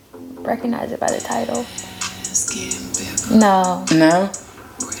can't recognize it by the title. No. No?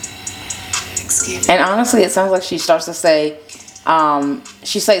 And honestly, it sounds like she starts to say...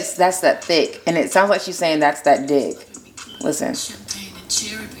 she says that's that thick, and it sounds like she's saying that's that dick. Listen.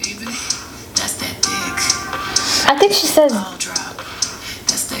 I think she says.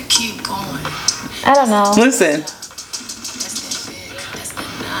 I don't know. Listen.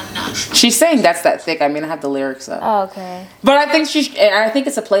 She's saying that's that thick. I mean, I have the lyrics up. Oh, okay. But I think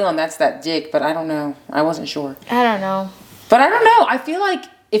it's a play on that's that dick, but I don't know. I wasn't sure. I don't know. But I don't know. I feel like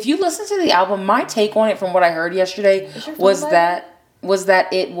if you listen to the album, my take on it from what I heard yesterday was that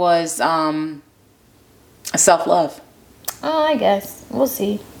it was self-love. Oh, I guess. We'll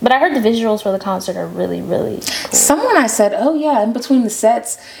see. But I heard the visuals for the concert are really, really cool. Someone I said, oh yeah, in between the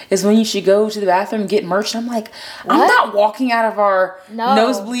sets is when you should go to the bathroom and get merch. I'm like, what? I'm not walking out of our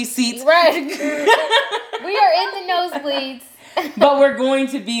nosebleed seats. Right. We are in the nosebleeds. But we're going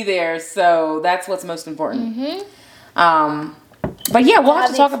to be there, so that's what's most important. Mm-hmm. But yeah, we'll have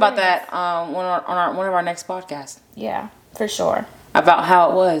to talk about that on one of our next podcasts. Yeah, for sure. About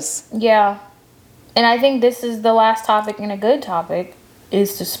how it was. Yeah. And I think this is the last topic, and a good topic,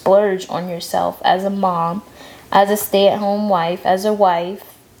 is to splurge on yourself as a mom, as a stay-at-home wife, as a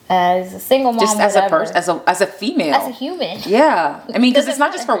single mom, just as a person, as a female, as a human. Yeah, I mean, because it's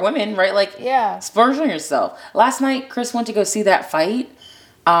not just for women, right? Like, yeah, splurge on yourself. Last night, Chris went to go see that fight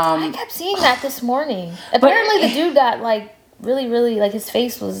I kept seeing that this morning. Apparently, the dude got like really, really like his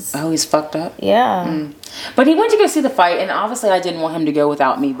face was. Oh, he's fucked up. Yeah. But he went to go see the fight, and obviously I didn't want him to go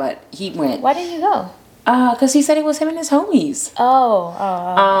without me, but he went. Why didn't you go? Because he said it was him and his homies.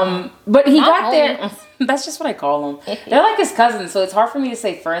 But he got there. That's just what I call them. They're like his cousins, so it's hard for me to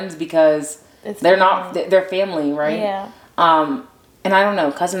say friends because they're not. They're family, right? Yeah. And I don't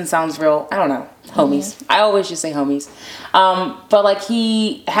know. Cousin sounds real. I don't know. Homies. I always just say homies. But like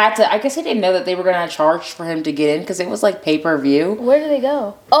he had to. I guess he didn't know that they were gonna charge for him to get in because it was like pay-per-view. Where did they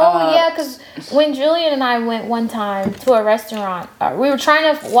go? Oh yeah, because when Julian and I went one time to a restaurant, we were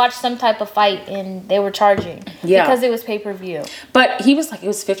trying to watch some type of fight and they were charging. Yeah. Because it was pay-per-view. But he was like, it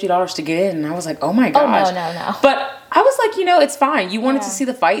was $50 to get in, and I was like, oh my gosh. Oh no. But I was like, it's fine. You wanted to see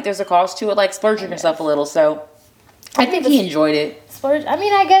the fight. There's a cost to it, like splurging yourself a little. So I think he enjoyed it. Splurge. I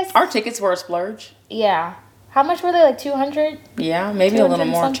mean, I guess our tickets were a splurge. Yeah. How much were they? Like 200? Yeah, maybe a little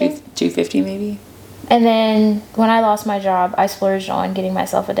more. 250 maybe. And then when I lost my job, I splurged on getting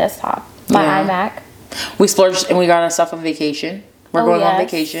myself a desktop, my iMac. We splurged and we got ourselves a vacation. We're going on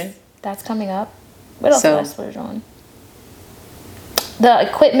vacation. That's coming up. What else did I splurge on? The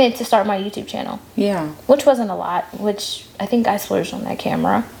equipment to start my YouTube channel. Yeah. Which wasn't a lot, which I think I splurged on that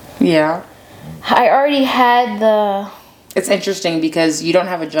camera. Yeah. I already had the... It's interesting because you don't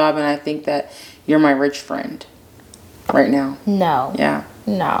have a job, and I think that you're my rich friend right now. No. Yeah.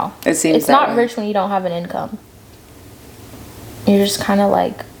 No. It seems it's not rich when you don't have an income. You're just kind of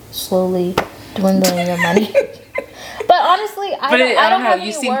like slowly dwindling your money. But honestly, I don't know.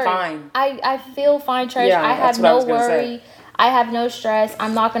 You seem fine. I feel fine, Trish. Yeah, I have no worry. I have no stress.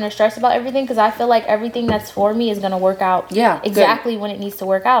 I'm not going to stress about everything because I feel like everything that's for me is going to work out exactly when it needs to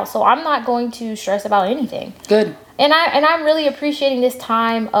work out. So I'm not going to stress about anything. Good. And I'm really appreciating this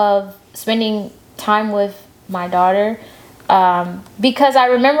time of spending time with my daughter because I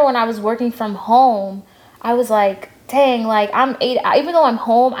remember when I was working from home, I was like, dang, like even though I'm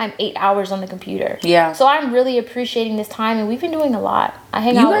home, I'm 8 hours on the computer. Yeah. So I'm really appreciating this time, and we've been doing a lot. I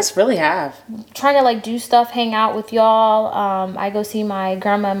hang out. You guys really have. Trying to like do stuff, hang out with y'all. I go see my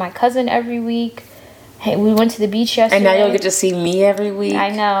grandma and my cousin every week. Hey, we went to the beach yesterday. And now you'll get to see me every week. I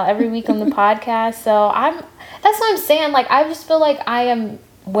know, every week on the podcast. So that's what I'm saying. Like, I just feel like I am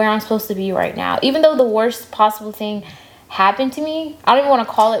where I'm supposed to be right now. Even though the worst possible thing happened to me, I don't even want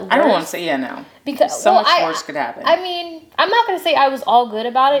to call it worse. I don't want to say, no. Because much worse could happen. I mean, I'm not going to say I was all good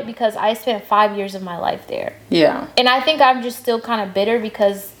about it because I spent 5 years of my life there. Yeah. And I think I'm just still kind of bitter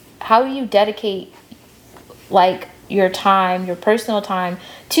because how do you dedicate, like, your time, your personal time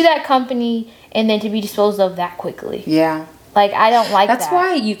to that company and then to be disposed of that quickly? Yeah. Like, I don't like that.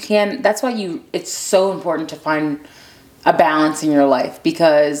 That's why it's so important to find a balance in your life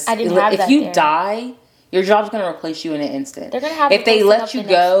because if you die, your job's going to replace you in an instant. They're going to have if they let you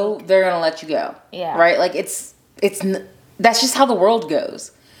go, they're going to let you go. Yeah. Right? Like that's just how the world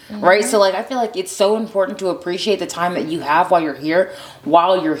goes. Mm-hmm. Right? So like I feel like it's so important to appreciate the time that you have while you're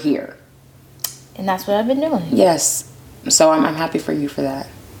here. And that's what I've been doing. Yes. So I'm happy for you for that.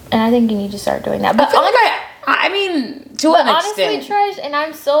 And I think you need to start doing that. But I mean, to an extent. Honestly, Trish, and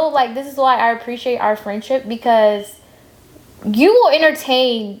I'm so like, this is why I appreciate our friendship because you will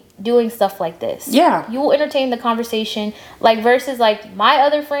entertain doing stuff like this. Yeah. You will entertain the conversation. Like, versus like my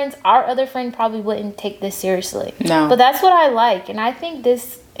other friends, our other friend probably wouldn't take this seriously. No. But that's what I like. And I think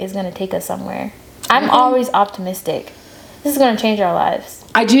this is going to take us somewhere. I'm always optimistic. This is going to change our lives.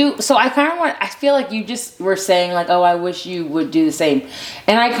 I do. So I feel like you just were saying like, oh, I wish you would do the same.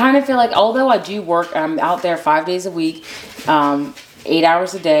 And I kind of feel like, although I do work, I'm out there 5 days a week, 8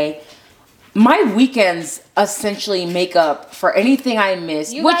 hours a day. My weekends essentially make up for anything I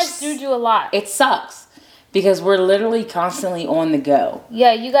miss. You guys do a lot. It sucks because we're literally constantly on the go.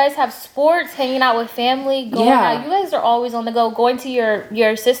 Yeah, you guys have sports, hanging out with family, going out. You guys are always on the go, going to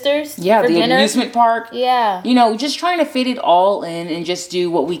your sisters for dinner. Amusement park. Yeah. Just trying to fit it all in and just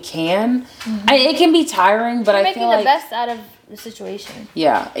do what we can. Mm-hmm. It can be tiring, but I feel like... making the best out of the situation.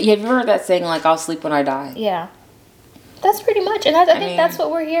 Yeah. Have you ever heard that saying, like, I'll sleep when I die? Yeah. That's pretty much, and I think that's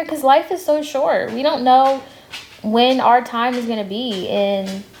what we're here, because life is so short. We don't know when our time is going to be,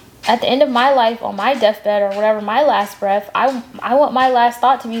 and at the end of my life, on my deathbed or whatever, my last breath, I want my last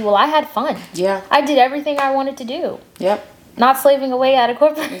thought to be, well, I had fun. Yeah. I did everything I wanted to do. Yep. Not slaving away at a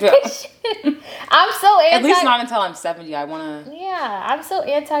corporation. Yeah. I'm so anti... At least not until I'm 70. I want to... Yeah, I'm so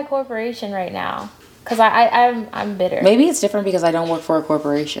anti-corporation right now. Because I'm bitter. Maybe it's different because I don't work for a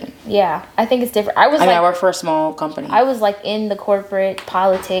corporation. Yeah, I think it's different. I work for a small company. I was like in the corporate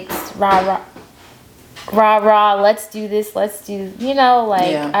politics, rah, let's do this, let's do,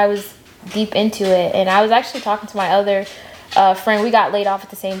 I was deep into it. And I was actually talking to my other friend, we got laid off at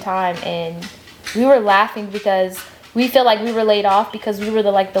the same time, and we were laughing because we feel like we were laid off because we were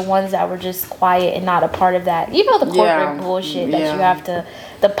the ones that were just quiet and not a part of that. You know, the corporate bullshit that you have to,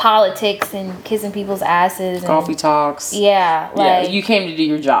 the politics and kissing people's asses. Coffee talks. Yeah. You came to do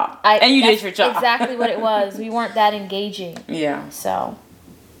your job. And you did your job. Exactly what it was. We weren't that engaging. Yeah. So,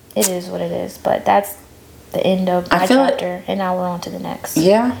 it is what it is. But that's the end of my chapter. And now we're on to the next.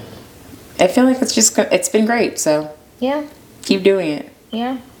 Yeah. I feel like it's been great. So, yeah. Keep doing it.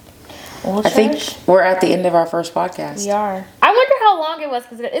 Yeah. Well, I think we're at the end of our first podcast. We are. I wonder how long it was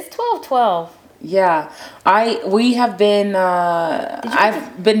because it's 12:12. Yeah, we have been.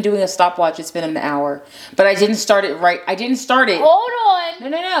 I've been doing a stopwatch. It's been an hour, but I didn't start it right. I didn't start it. Hold on.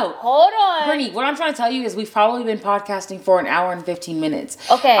 No. Hold on. Brittany, what I'm trying to tell you is we've probably been podcasting for an hour and 15 minutes.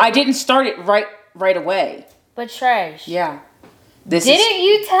 Okay. I didn't start it right away. But Tresh. Yeah. Didn't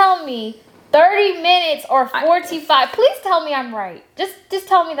you tell me 30 minutes or 45? Please tell me I'm right. Just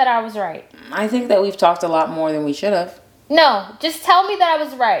tell me that I was right. I think that we've talked a lot more than we should have. No, just tell me that I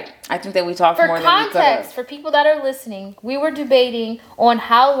was right. I think that we talked more than we could have. For context, for people that are listening, we were debating on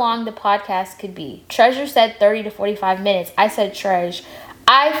how long the podcast could be. Treasure said 30 to 45 minutes. I said, Treasure,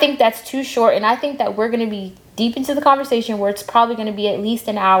 I think that's too short, and I think that we're going to be deep into the conversation where it's probably going to be at least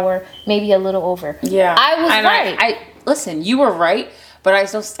an hour, maybe a little over. Yeah. I was right. Listen, you were right, but I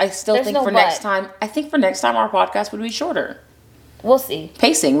still think next time, for next time our podcast would be shorter. We'll see.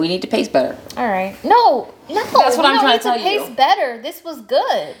 Pacing. We need to pace better. All right. No. That's what I'm trying to tell you. Pace better. This was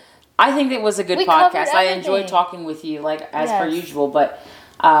good. I think it was a good podcast. I enjoyed talking with you, as per usual, but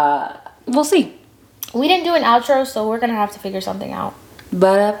we'll see. We didn't do an outro, so we're gonna have to figure something out.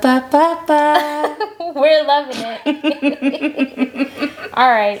 Ba-da-ba-ba-ba. We're loving it.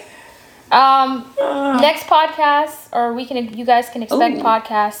 All right. Next podcast, or you guys can expect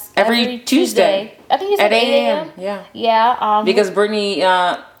podcasts every Tuesday. I think you said 8 a.m. Yeah. Yeah. Because Brittany,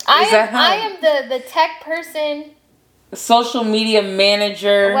 I am the tech person. Social media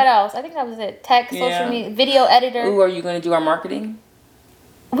manager. What else? I think that was it. Tech, social media, video editor. Ooh, are you going to do our marketing?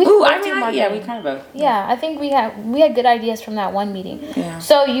 We do marketing. Yeah, we kind of both. Yeah, I think we had good ideas from that one meeting. Yeah.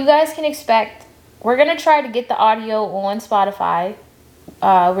 So you guys can expect. We're gonna try to get the audio on Spotify.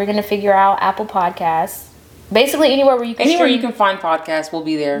 We're gonna figure out Apple Podcasts. Basically, anywhere you can find podcasts, we'll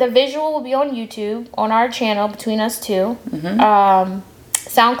be there. The visual will be on YouTube on our channel between us two. Mm-hmm.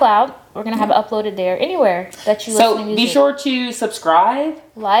 SoundCloud, we're gonna have it uploaded there. Anywhere that you listen to music. Be sure to subscribe,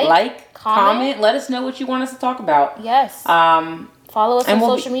 like, comment. Let us know what you want us to talk about. Yes. Follow us on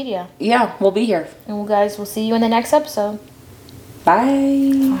social media. Yeah, we'll be here. And we'll see you in the next episode. Bye.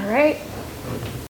 All right.